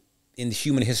time in the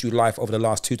human history life over the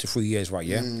last 2 to 3 years, right,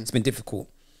 yeah? It's been difficult.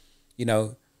 You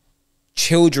know,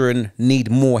 children need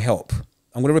more help.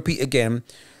 I'm going to repeat again.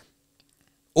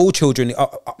 All children, I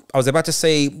was about to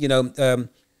say, you know,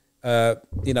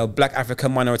 black,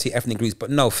 African, minority, ethnic groups, but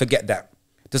no, forget that.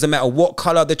 Doesn't matter what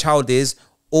color the child is,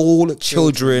 all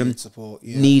children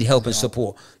need help and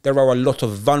support. There are a lot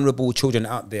of vulnerable children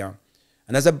out there.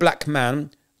 And as a black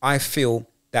man, I feel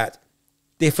that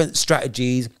different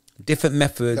strategies, different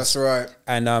methods, that's right,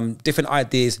 and different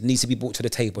ideas needs to be brought to the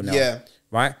table now. Yeah.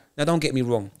 Right? Now, don't get me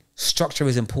wrong. Structure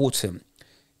is important.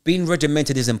 Being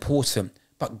regimented is important.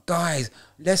 But guys,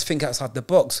 let's think outside the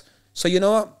box. So you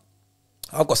know what?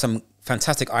 I've got some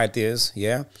fantastic ideas,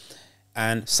 yeah?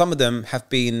 And some of them have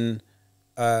been,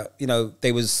 you know,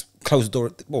 they was closed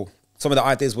door. Well, some of the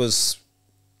ideas was,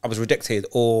 I was rejected,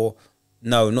 or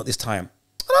no, not this time.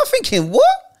 And I'm thinking, what?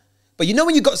 But you know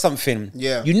when you got something,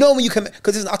 yeah, you know when you can,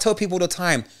 because I tell people all the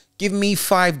time, give me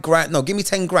 5 grand, no, give me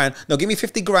 10 grand, no, give me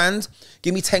 50 grand,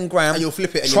 give me 10 grand. And you'll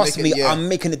flip it. And trust me, yeah, I'm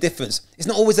making a difference. It's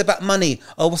not always about money.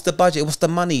 Oh, what's the budget? What's the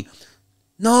money?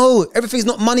 No, everything's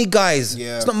not money, guys.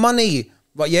 Yeah. It's not money,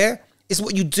 right? Yeah, it's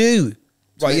what you do,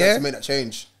 right? Yeah, to make that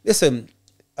change. Listen,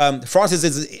 Francis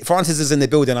is in the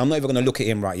building. I'm not even going to look at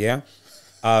him, right? Yeah.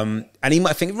 And he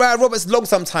might think, right, Robert's long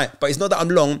sometimes, but it's not that I'm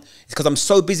long. It's because I'm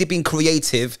so busy being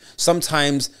creative.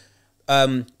 Sometimes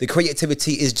the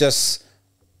creativity is just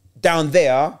down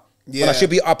there, when I should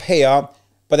be up here,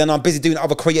 but then I'm busy doing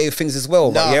other creative things as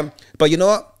well, right? Yeah. But you know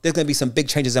what? There's going to be some big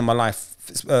changes in my life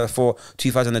for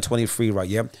 2023, right?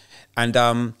 Yeah. And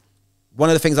one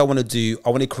of the things I want to do, I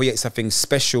want to create something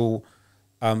special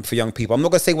for young people. I'm not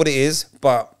going to say what it is,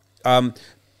 but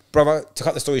brother, to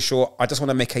cut the story short, I just want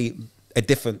to make a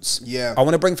difference. Yeah. I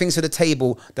want to bring things to the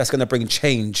table that's going to bring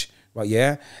change, right?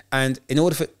 Yeah. And in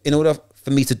order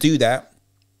for me to do that,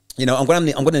 you know, I'm going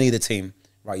to need a team,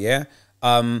 right? Yeah.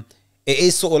 It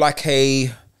is sort of like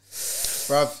a,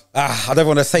 bruv. I don't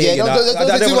want to say it. You know?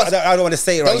 I don't want to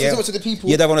say it, right? Don't say to the people.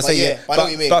 Yeah, don't want to say it. I know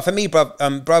what you mean. But for me,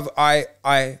 bruv,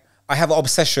 I have an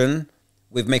obsession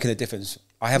with making a difference.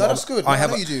 That's good. I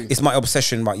know you do. It's my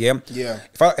obsession, right? Yeah. Yeah.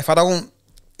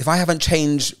 If I haven't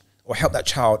changed or helped that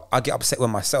child, I get upset with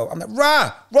myself. I'm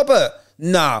like, Robert,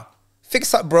 nah,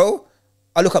 fix up, bro.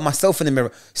 I look at myself in the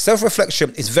mirror.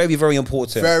 Self-reflection is very, very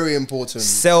important. Very important.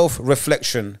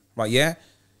 Self-reflection, right? Yeah.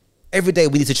 Every day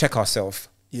we need to check ourselves.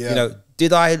 Yeah. You know,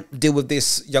 did I deal with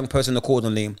this young person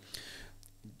accordingly?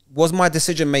 Was my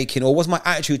decision making or was my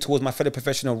attitude towards my fellow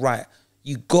professional right?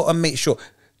 You got to make sure.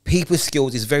 People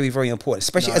skills is very, very important,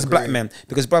 especially as black men.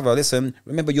 Because, brother, listen,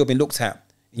 remember you're being looked at.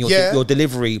 Your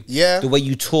delivery, the way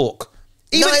you talk.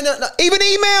 Even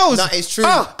emails. No, it's true.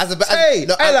 And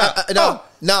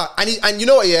you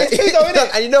know what? Yeah,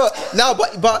 and you know what? No,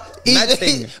 but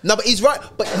he's right.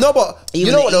 But you know what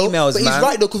though? Emails, but he's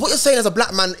right though, because what you're saying as a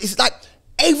black man is like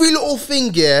every little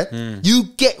thing. Yeah, you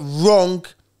get wrong,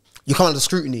 you come under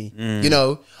scrutiny. You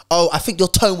know. Oh, I think your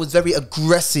tone was very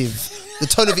aggressive. The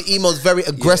tone of your email is very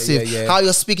aggressive. How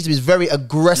you're speaking to me is very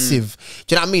aggressive.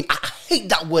 Do you know what I mean? I hate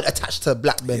that word attached to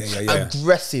black men.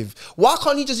 Aggressive. Why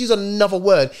can't you just use another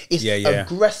word? It's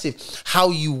aggressive. How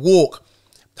you walk,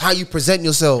 how you present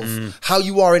yourself, how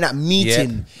you are in that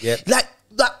meeting. Like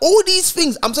all these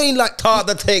things. I'm saying like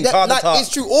it's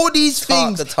true. All these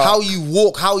things. How you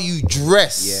walk, how you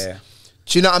dress. Yeah.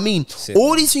 Do you know what I mean?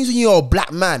 All these things when you're a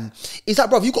black man, it's like,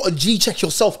 bro, you got to G-check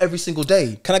yourself every single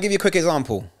day. Can I give you a quick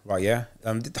example? Right, yeah?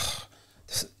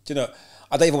 You know,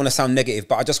 I don't even want to sound negative,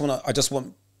 but I just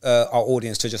want our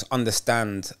audience to just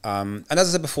understand. And as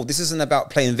I said before, this isn't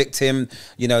about playing victim.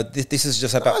 You know, this is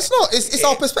just about... No, it's not. It's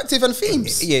our perspective and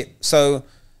themes. Yeah. So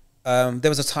there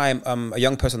was a time, a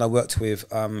young person I worked with,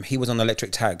 he was on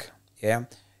electric tag, yeah?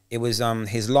 It was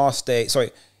his last day...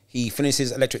 Sorry, he finished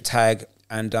his electric tag...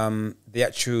 And the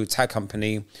actual tag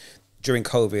company, during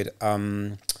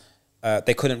COVID,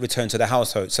 they couldn't return to the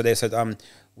household. So they said,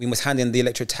 we must hand in the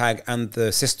electric tag and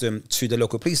the system to the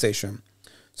local police station.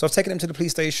 So I've taken him to the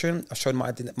police station. I've shown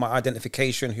my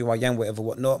identification, who I am, whatever,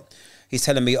 whatnot. He's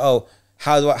telling me, oh,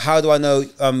 how do I know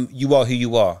you are who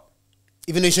you are?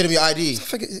 Even though you shouldn't be ID. So I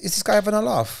figured, is this guy having a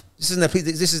laugh? This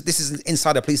is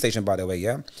inside the police station, by the way,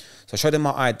 yeah? So I showed him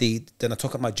my ID. Then I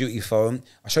took up my duty phone.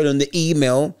 I showed him the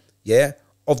email, yeah,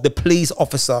 of the police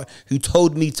officer who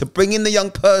told me to bring in the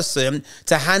young person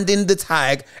to hand in the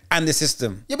tag and the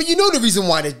system. Yeah, but you know the reason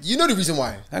why. You know the reason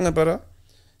why. Hang on, brother.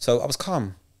 So I was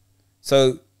calm.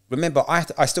 So remember,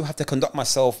 I still have to conduct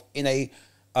myself in a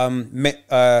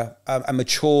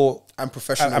mature and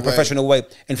professional way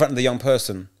in front of the young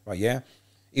person, right? Yeah,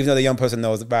 even though the young person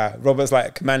knows about Robert's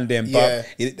like commanding, but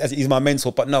he's my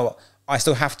mentor. But no, I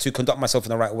still have to conduct myself in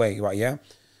the right way, right? Yeah.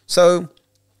 So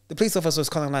the police officer was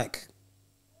kind of like,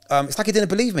 it's like he didn't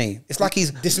believe me. It's like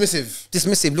he's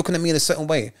dismissive, looking at me in a certain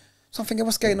way. So I'm thinking,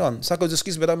 what's going on? So I go,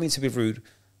 excuse me, I don't mean to be rude.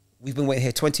 We've been waiting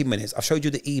here 20 minutes. I've showed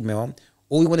you the email.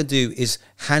 All we want to do is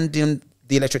hand in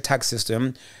the electric tag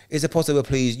system. Is it possible,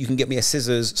 please, you can get me a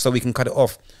scissors so we can cut it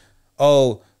off?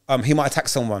 Oh, he might attack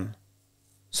someone.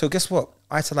 So guess what?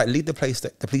 I had to like leave the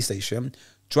police station,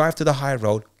 drive to the high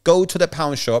road, go to the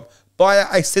pound shop, buy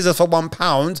a scissors for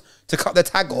 £1 to cut the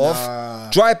tag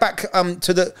off, drive back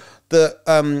to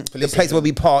the place where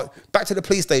we parked, back to the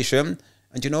police station.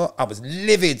 And you know what? I was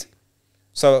livid.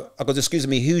 So I goes, excuse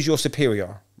me, who's your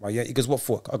superior? Right, yeah. He goes, what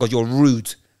for? I goes, you're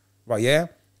rude. Right, yeah.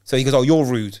 So he goes, oh, you're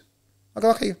rude. I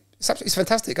go, okay, it's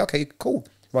fantastic. Okay, cool.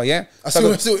 Right, yeah.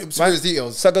 So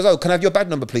details. So I goes, oh, can I have your badge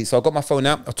number, please? So I got my phone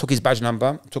out. I took his badge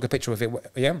number, took a picture of it.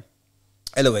 Yeah.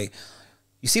 Anyway,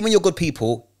 you see, when you're good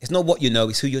people, it's not what you know,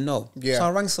 it's who you know. Yeah. So I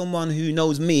rang someone who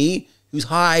knows me, who's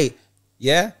high.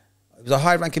 Yeah. It was a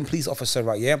high-ranking police officer,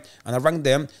 right, yeah? And I rang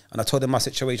them, and I told them my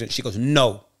situation. She goes,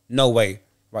 no way,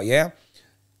 right, yeah?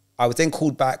 I was then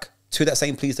called back to that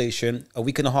same police station a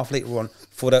week and a half later on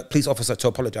for the police officer to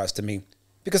apologise to me.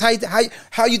 Because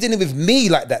how are you dealing with me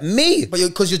like that? Me? But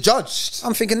because you're judged.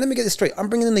 I'm thinking, let me get this straight. I'm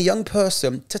bringing in a young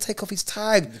person to take off his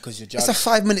tag. Because you're judged. It's a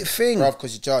 5-minute thing. Bruv,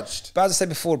 because you're judged. But as I said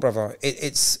before, brother,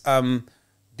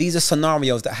 these are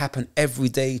scenarios that happen every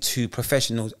day to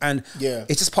professionals. And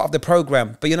it's just part of the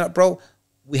program. But you know what, bro?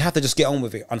 We have to just get on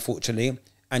with it, unfortunately.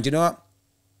 And you know what?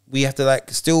 We have to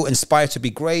like still inspire to be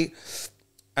great.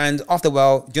 And after a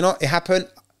while, you know, it happened.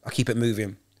 I keep it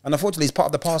moving. And unfortunately, it's part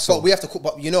of the parcel. But we have to,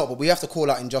 but we have to call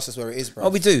out injustice where it is, bro. Oh,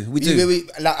 we do.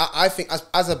 Like, I think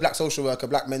as a black social worker,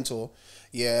 black mentor,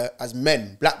 yeah, as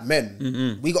men, black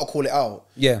men, we got to call it out.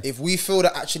 Yeah. If we feel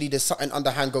that actually there's something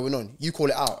underhand going on, you call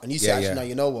it out and you say, actually, no,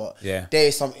 you know what? Yeah. There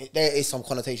is some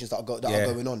connotations that are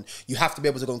going on. You have to be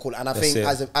able to go and call it. And I think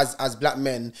as black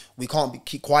men, we can't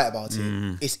keep quiet about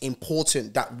it. It's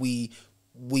important that we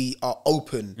are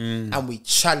open and we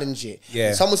challenge it. Yeah.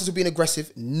 If someone says we're being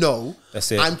aggressive, no.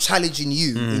 That's it. I'm challenging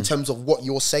you in terms of what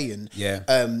you're saying.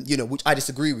 Yeah. You know, which I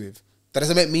disagree with. That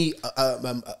doesn't make me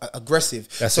aggressive.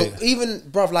 That's so it. even,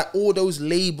 bruv, like all those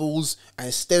labels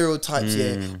and stereotypes,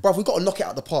 bruv, we got to knock it out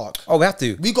of the park. Oh, we have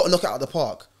to. We got to knock it out of the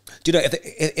park. Do you know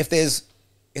if there's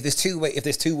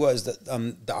two words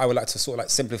that I would like to sort of like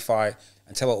simplify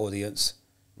and tell our audience,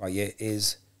 right? Yeah,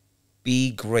 is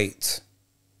be great.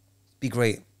 Be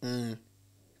great.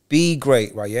 Be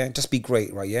great, right? Yeah, just be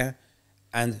great, right? Yeah.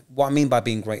 And what I mean by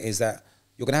being great is that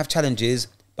you're gonna have challenges,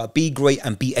 but be great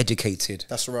and be educated.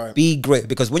 That's right. Be great,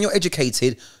 because when you're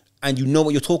educated and you know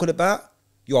what you're talking about,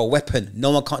 you're a weapon.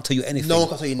 No one can't tell you anything. No one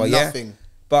can tell you nothing. Yeah?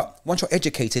 But once you're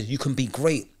educated, you can be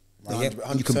great. Right?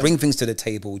 Yeah? You can bring things to the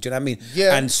table. Do you know what I mean?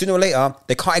 Yeah. And sooner or later,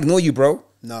 they can't ignore you, bro.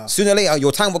 No. Sooner or later,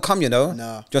 your time will come. You know.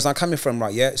 No. Just I'm coming from,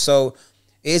 right? Yeah. So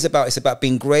it's about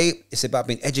being great. It's about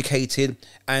being educated,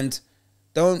 and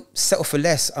don't settle for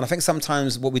less. And I think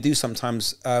sometimes what we do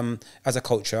sometimes as a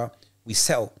culture, we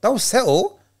settle. Don't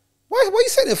settle. Why are you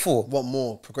settling for? Want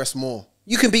more? Progress more.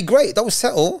 You can be great. Don't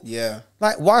settle. Yeah.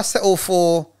 Like, why settle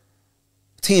for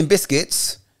tea and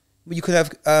biscuits? You could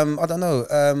have, I don't know,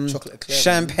 chocolate eclair,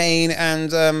 champagne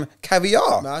and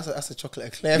caviar. Man, that's a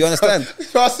chocolate eclair. You understand?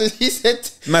 He said...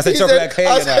 Man said chocolate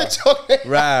eclair, you know. Chocolate.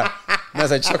 Right. Man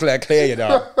said chocolate eclair, you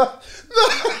know.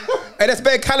 Hey, that's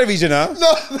bare calories, you know.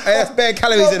 No. Hey, that's bare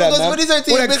calories in that, man. When he said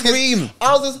tea and biscuits, cream.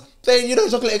 I was just saying, you know,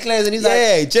 chocolate eclairs, and he's like,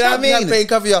 yeah, do you know what I mean? Champagne,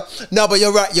 caviar. No, but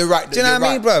you're right. Do you know what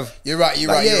I mean, bruv? You're right.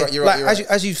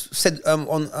 As you've said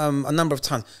on a number of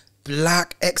times,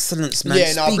 black excellence, man.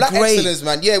 Yeah, no, black excellence,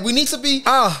 man. Yeah, we need to be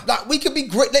like, we could be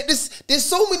great. Like there's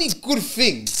so many good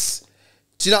things.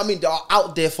 Do you know what I mean? That are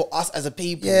out there for us as a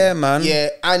people. Yeah, man. Yeah,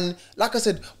 and like I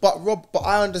said, but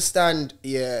I understand.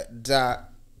 Yeah,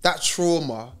 that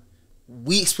trauma,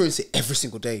 we experience it every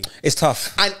single day. It's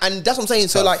tough, and that's what I'm saying.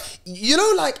 So like, you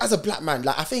know, like as a black man,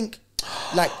 like I think,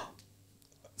 like,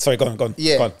 sorry, go on.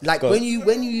 Yeah, go on, like when you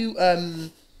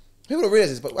people don't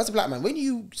realize this, but as a black man, when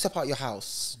you step out your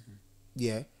house,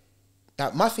 yeah,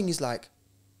 that my thing is like,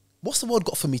 what's the world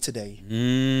got for me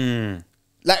today?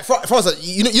 Like for us,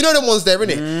 you know them ones there,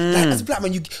 innit? Like as a black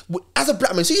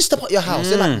man, so you step out your house,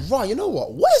 you're like, right, you know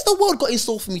what? What has the world got in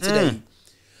store for me today?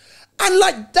 And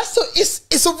like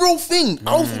it's a real thing.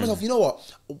 I don't think to myself, you know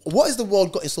what has the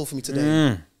world got in store for me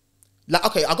today? Like,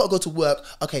 okay, I gotta go to work,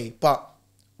 okay, but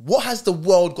what has the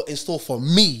world got in store for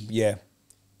me? Yeah.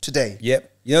 Today.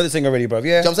 Yep. You know the thing already, bruv. Yeah.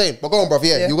 You know what I'm saying? But go on, bruv.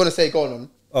 Yeah. You want to say, go on.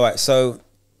 All right. So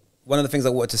one of the things I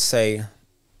wanted to say,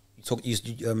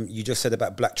 you just said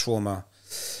about black trauma.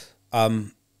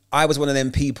 I was one of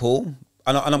them people,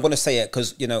 and I'm going to say it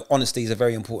because, you know, honesty is a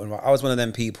very important, right? I was one of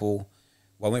them people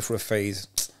where I went through a phase.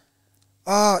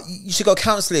 You should go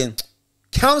counselling.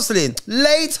 Counselling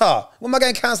later. What am I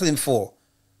going counselling for?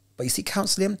 But you see,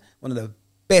 counselling, one of the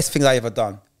best things I ever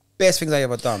done. Best things I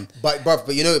ever done. But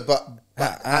bruv, you know,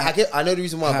 I know the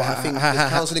reason why, but I think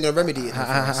counselling a remedy it.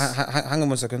 Hang on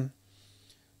 1 second.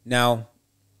 Now,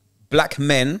 black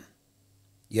men,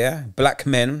 black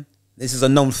men. This is a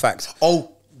known fact.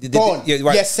 Oh, go on.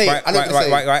 Right, yes, say it.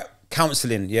 Right.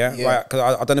 Counselling, right.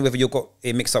 Because I don't know whether you got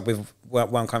it mixed up with where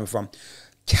I'm coming from.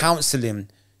 Counselling.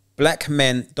 Black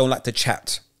men don't like to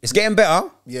chat. It's getting better.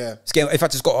 Yeah. In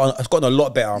fact, it's gotten a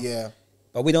lot better. Yeah.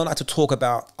 But we don't like to talk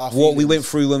about what we went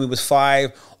through when we was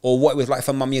 5, or what it was like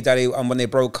for mummy and daddy when they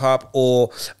broke up,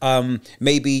 or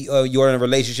maybe you're in a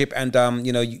relationship and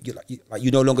you know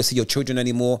you no longer see your children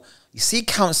anymore. You see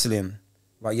counselling,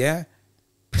 right? Yeah.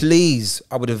 Please,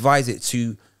 I would advise it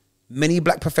to many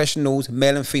black professionals,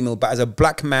 male and female. But as a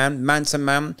black man, man to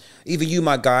man, even you,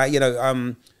 my guy,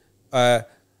 no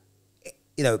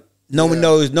one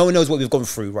knows what we've gone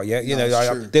through, right? Yeah,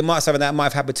 there might something that might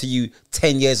have happened to you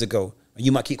 10 years ago, and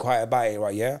you might keep quiet about it,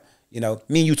 right? Yeah,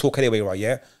 me and you talk anyway, right?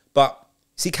 Yeah, but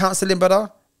see, counselling,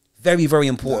 brother, very, very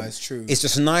important. No, it's true. It's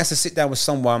just nice to sit down with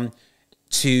someone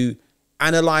to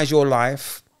analyze your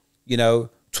life,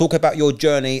 talk about your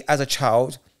journey as a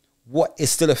child, what is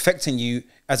still affecting you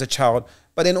as a child,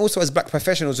 but then also as black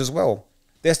professionals as well.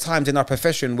 There's times in our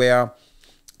profession where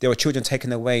there are children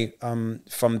taken away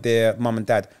from their mum and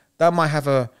dad. That might have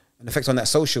an effect on that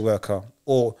social worker,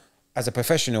 or as a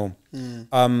professional.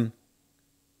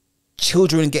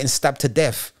 Children getting stabbed to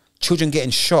death, children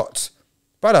getting shot.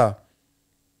 Brother,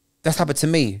 that's happened to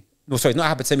me. No, sorry, it's not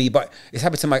happened to me, but it's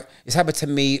happened to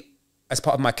me as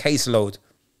part of my caseload.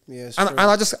 Yeah, and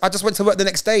I just went to work the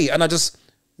next day, and I just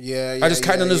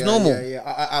carried on as normal.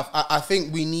 I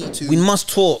think we need to. We must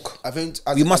talk. I think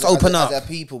we must open up. As a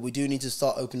people, we do need to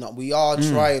start opening up. We are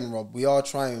trying, Rob. We are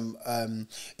trying.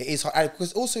 It is hard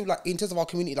because also, like, in terms of our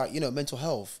community, like, mental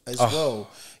health as well.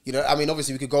 I mean,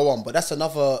 obviously we could go on, but that's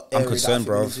another area. I'm concerned,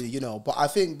 bro. But I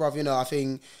think, bro, I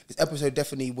think this episode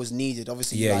definitely was needed.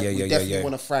 Obviously, we definitely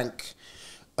want to thank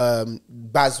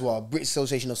BASW, British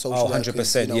Association of Social Workers,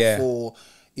 100%, for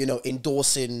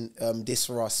endorsing this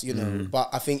for us, but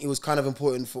I think it was kind of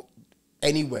important for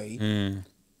anyway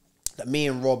that me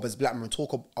and Rob as black men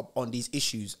talk on these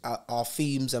issues, our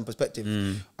themes and perspective,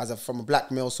 from a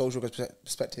black male social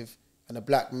perspective and a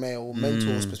black male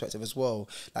mentor's perspective as well.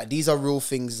 Like, these are real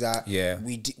things that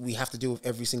we have to deal with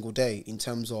every single day in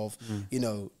terms of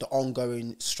the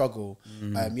ongoing struggle.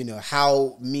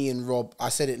 How me and Rob, I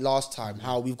said it last time,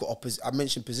 how we've got I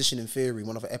mentioned positioning theory in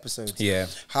one of the episodes.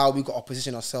 How we've got to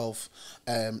position ourselves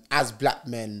as black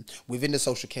men within the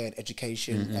social care and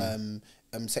education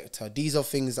sector. These are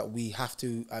things that we have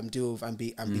to deal with and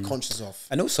be conscious of,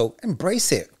 and also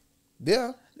embrace it.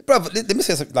 Yeah. Brother, let me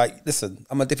say something. Like, listen,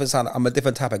 I'm a different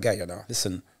type of guy,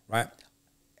 Listen, right?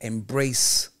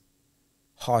 Embrace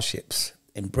hardships,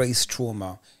 embrace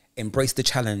trauma, embrace the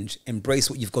challenge,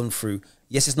 embrace what you've gone through.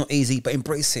 Yes, it's not easy, but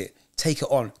embrace it. Take it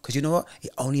on. Because you know what?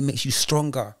 It only makes you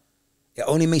stronger. It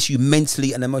only makes you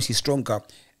mentally and emotionally stronger.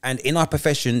 And in our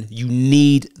profession, you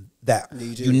need that.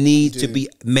 You need to be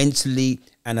mentally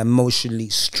and emotionally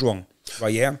strong.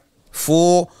 Right, yeah?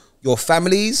 For your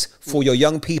families, for your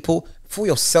young people, for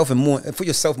yourself, and more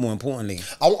importantly.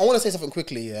 I want to say something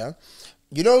quickly, yeah?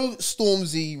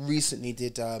 Stormzy recently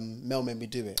did Mel Made Me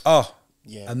Do It. Oh,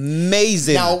 yeah.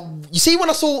 Amazing. Now, you see, when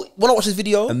I watched this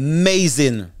video,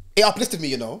 amazing. It uplifted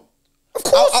me, Of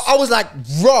course. I was like,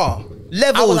 raw.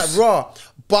 Levels. I was like, raw.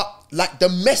 But, like, the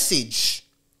message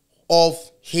of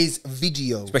his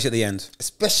video, especially at the end,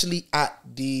 especially at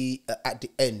the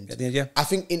end. At the end, yeah. I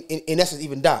think in essence,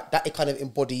 even that it kind of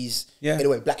embodies, in a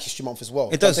way, Black History Month as well.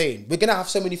 It does. We're gonna have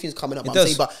so many things coming up.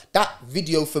 But that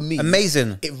video for me,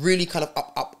 amazing. It really kind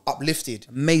of uplifted.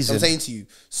 Amazing. I'm saying to you.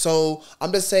 So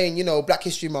I'm just saying, Black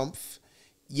History Month.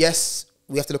 Yes,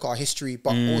 we have to look at our history,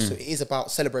 but also it is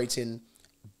about celebrating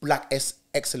Black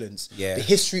excellence. Yeah. The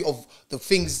history of the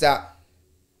things that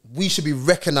we should be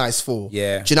recognized for.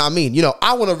 Yeah. Do you know what I mean?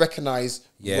 I want to recognize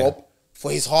Rob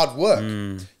for his hard work.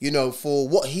 For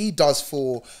what he does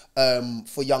for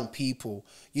young people.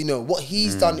 What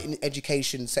he's done in the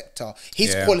education sector,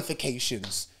 his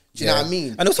qualifications. Do you know what I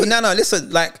mean? And also, no, listen,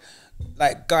 like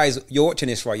guys, you're watching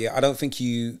this, right? Yeah, I don't think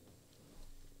you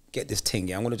get this thing,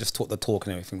 yeah. I'm gonna just talk the talk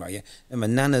and everything, right? Yeah.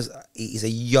 Remember, Nana's is a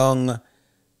young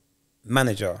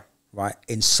manager, right,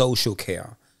 in social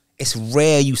care. It's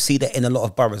rare you see that in a lot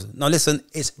of boroughs. Now, listen,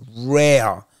 it's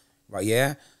rare, right?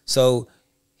 Yeah. So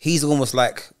he's almost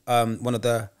like one of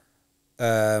the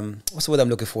what's the word I'm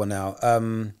looking for now?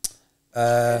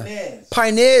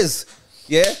 Pioneers.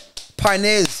 Yeah.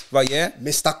 Pioneers, right? Yeah.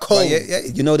 Mr. Cole. Right, yeah.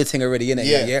 You know the thing already, innit?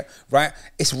 Yeah. Right.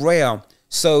 It's rare.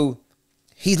 So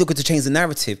he's looking to change the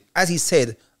narrative. As he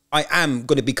said, I am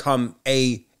going to become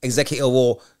a executive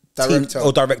or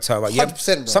director, right? Yeah.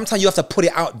 100%, bro. Sometimes you have to put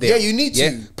it out there. Yeah, you need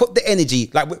to. Put the energy.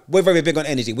 Like we're very big on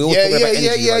energy. We always talk about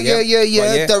energy.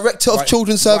 Yeah. Director of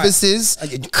Children's Services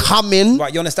coming.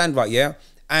 Right, you understand, right? Yeah.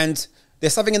 And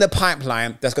there's something in the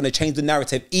pipeline that's going to change the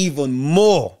narrative even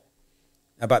more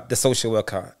about the social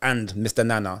worker and Mr.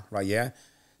 Nana, right? Yeah.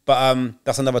 But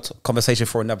that's another conversation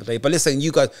for another day. But listen,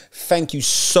 you guys, thank you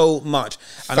so much.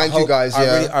 And thank you guys.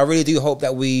 Yeah. I really do hope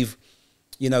that we've,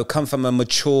 come from a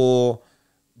mature,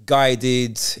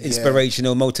 guided,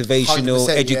 inspirational, motivational,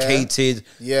 educated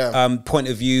point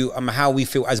of view, how we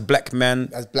feel as black men,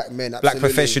 absolutely. Black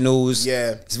professionals.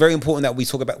 Yeah. It's very important that we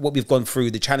talk about what we've gone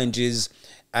through, the challenges,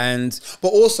 but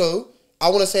also I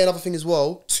want to say another thing as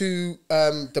well to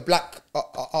the black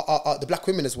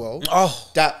women as well.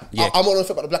 Oh, that I'm not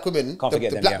about the black women. Can't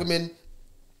forget the them, black women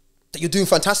that you're doing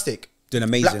fantastic. Doing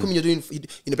amazing. Black women, you're doing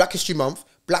in the Black History Month.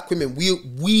 Black women,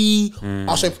 we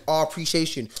are showing our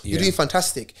appreciation. You're doing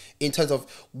fantastic in terms of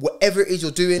whatever it is you're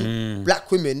doing.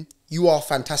 Black women, you are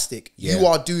fantastic. You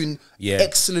are doing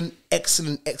excellent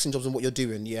jobs in what you're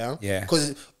doing. Yeah.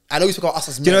 Because I know you talk about us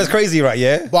as men. Do you know what's crazy, right?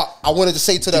 Yeah. But I wanted to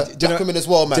say to the black women as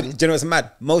well, man. Do you know what's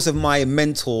mad? Most of my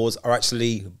mentors are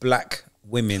actually black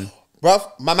women. Bruv,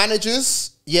 my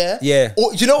managers, Yeah.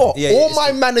 Or, you know what? Yeah, all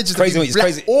my managers have been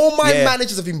black. All my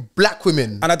managers have been black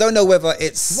women. And I don't know whether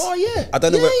it's... Well, yeah. I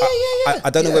don't know I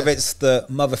don't know whether it's the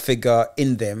mother figure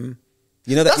in them.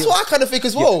 You know that... That's what I kind of think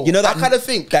as well. You know that... I kind of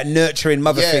think... That nurturing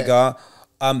mother figure.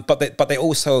 But they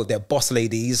also... They're boss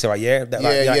ladies, right? Yeah?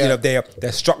 You know,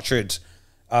 they're structured.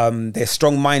 They're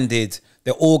strong-minded.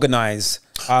 They're organized.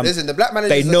 Listen, the black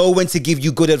managers... They know when to give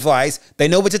you good advice. They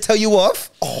know when to tell you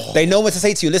off. They know when to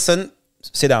say to you, listen,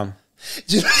 sit down.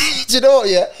 Do you know what?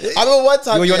 Yeah, I remember one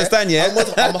time. You understand? Yeah, I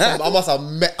remember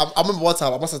one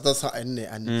time I must have done something,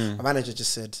 and my manager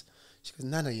just said, "She goes,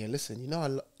 Nana, yeah, listen, you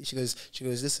know, she goes,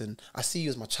 listen, I see you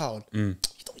as my child. You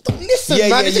don't listen,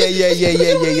 man. Yeah.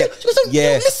 She goes, don't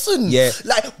listen. Yeah,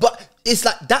 like, but it's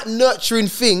like that nurturing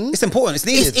thing. It's important. It's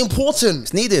needed. It's important.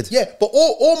 It's needed. Yeah, but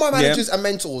all my managers and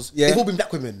mentors, they've all been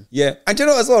black women. Yeah, and do you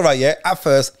know as well, right? Yeah, at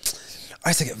first I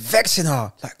used to get vexed in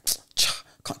her, like,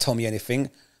 can't tell me anything.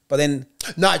 But then,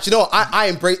 nah, do you know what? I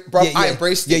embrace, bro. I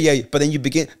embraced it. Yeah. But then you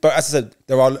begin. But as I said,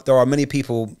 there are many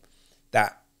people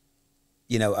that,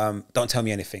 don't tell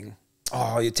me anything.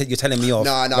 Oh, you're telling me off.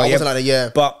 No, I wasn't like that. Yeah.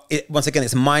 But once again,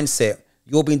 it's mindset.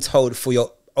 You're being told for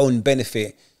your own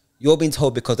benefit. You're being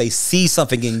told because they see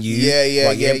something in you.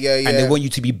 Yeah. And they want you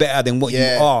to be better than what you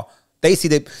are.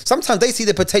 Sometimes they see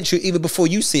the potential even before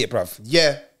you see it, bruv.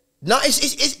 Yeah. No, it's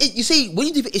you see, when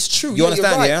you do it, it's true. You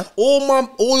understand, right. yeah?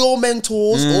 All your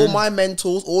mentors, all my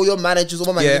mentors, all your managers,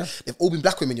 all my managers, they've all been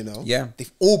black women, you know? Yeah.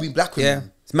 They've all been black women. Yeah.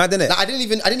 It's mad, isn't it? Like, I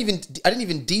didn't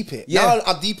even deep it. Yeah. Now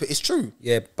I'm deep it. It's true.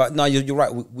 Yeah, but no, you're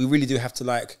right. We really do have to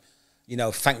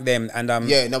thank them and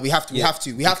we have to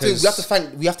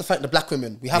thank the black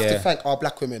women. We have to thank our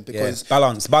black women because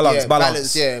balance.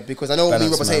 Yeah, because I know what we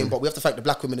were saying, but we have to thank the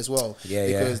black women as well. Yeah,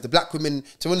 because the black women,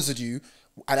 to be honest with you,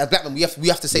 and as black men, we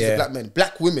have to say to black men,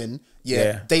 black women,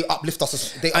 they uplift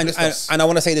us. And I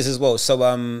want to say this as well.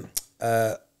 So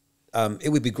it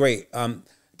would be great.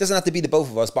 It doesn't have to be the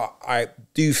both of us, but I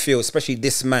do feel, especially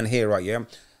this man here, right? Yeah,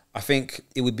 I think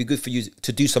it would be good for you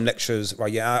to do some lectures,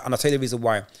 right? Yeah, and I'll tell you the reason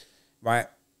why, right?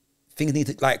 Things need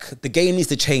to, the game needs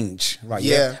to change, right?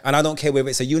 Yeah. And I don't care whether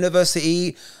it's a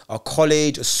university, a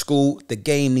college, a school, the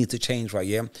game needs to change, right?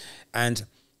 Yeah. And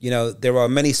there are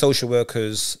many social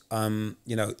workers,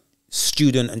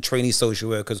 student and trainee social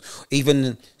workers,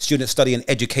 even students studying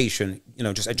education,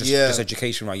 just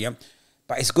education, right? Yeah.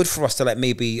 But it's good for us to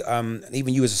maybe,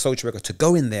 even you as a social worker, to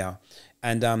go in there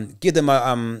and give them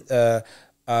a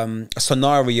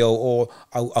scenario or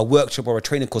a workshop or a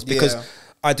training course, because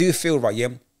I do feel, right, yeah,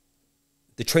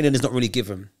 the training is not really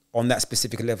given on that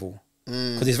specific level,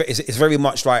 because it's very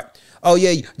much like, oh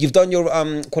yeah, you've done your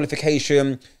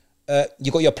qualification,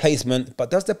 you got your placement, but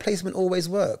does the placement always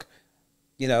work?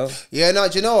 Yeah, no,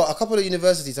 do you know what? A couple of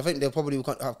universities, I think they'll probably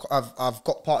I've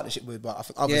got partnership with, but I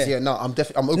think others, I'm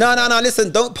definitely, I'm open. No,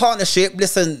 listen, don't partnership.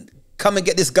 Listen, come and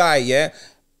get this guy, yeah.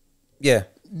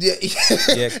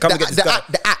 Yeah, come and get this guy.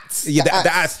 The acts. Yeah,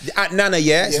 the at Nana,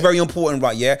 yeah? It's very important,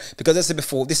 right, yeah? Because as I said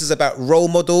before, this is about role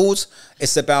models.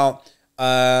 It's about,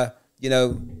 you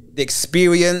know, the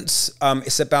experience.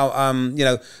 It's about, you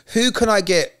know, who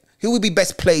would be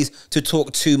best placed to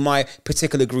talk to my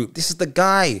particular group? This is the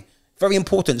guy. Very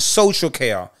important. Social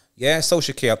care. Yeah,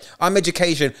 social care. I'm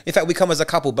education. In fact, we come as a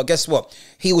couple, but guess what?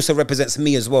 He also represents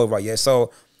me as well, right? Yeah,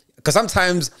 so... Because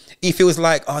sometimes he feels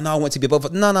like, oh no, I want to be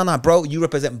both. No, bro. You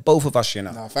represent both of us, you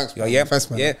know. No, thanks, man. Yeah,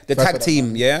 thanks, man. Yeah, the tag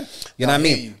team, yeah. You know what I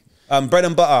mean? Bread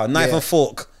and butter, knife and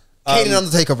fork. Kane and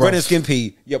Undertaker, bro. Bread and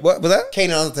Skimpy. Yeah, what was that? Kane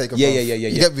and Undertaker, bro. Yeah.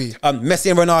 You get me? Messi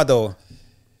and Ronaldo.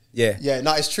 Yeah. Yeah,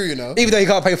 no, it's true, you know. Even though he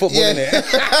can't play football, innit?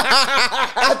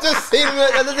 I just seen him.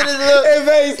 I just seen his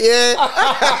look. Yeah.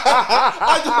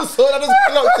 I just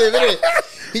clocked him, innit?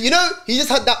 You know, he just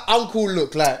had that uncle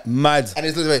look, like mad. And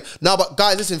it's looking no, but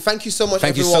guys, listen, thank you so much.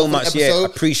 Thank you so much. Yeah,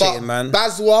 appreciate it, man.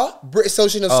 BASW, British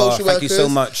Association of Social Workers. Thank you so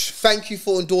much. Thank you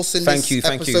for endorsing this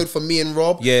episode for me and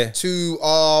Rob. Yeah. To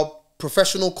our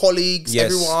professional colleagues,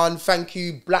 everyone. Thank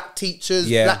you, black teachers,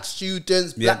 black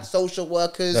students, black social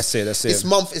workers. That's it. This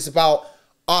month is about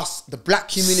us, the black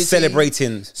community.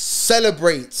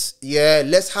 Celebrate. Yeah,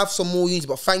 let's have some more unity.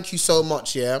 But thank you so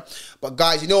much, yeah. But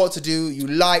guys, you know what to do. You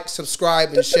like, subscribe,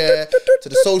 and share to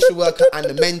the social worker and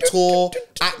the mentor,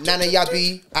 at Nana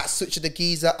Yabi, at Switcher the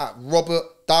Geezer, at Robert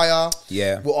Dyer.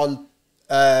 Yeah. We're on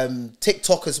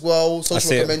TikTok as well,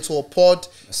 Social Worker Mentor Pod.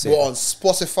 We're on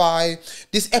Spotify.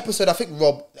 This episode, I think,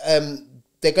 Rob,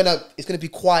 it's gonna be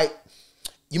quite.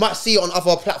 You might see it on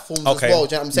other platforms as well. Do you know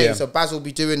what I'm saying? Yeah. So Baz will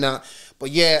be doing that.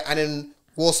 But yeah, and then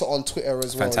we're also on Twitter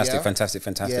as well.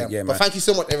 Fantastic. Yeah, man. But thank you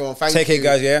so much, everyone. Take care,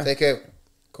 guys. Yeah. Take care.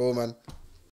 Cool, man.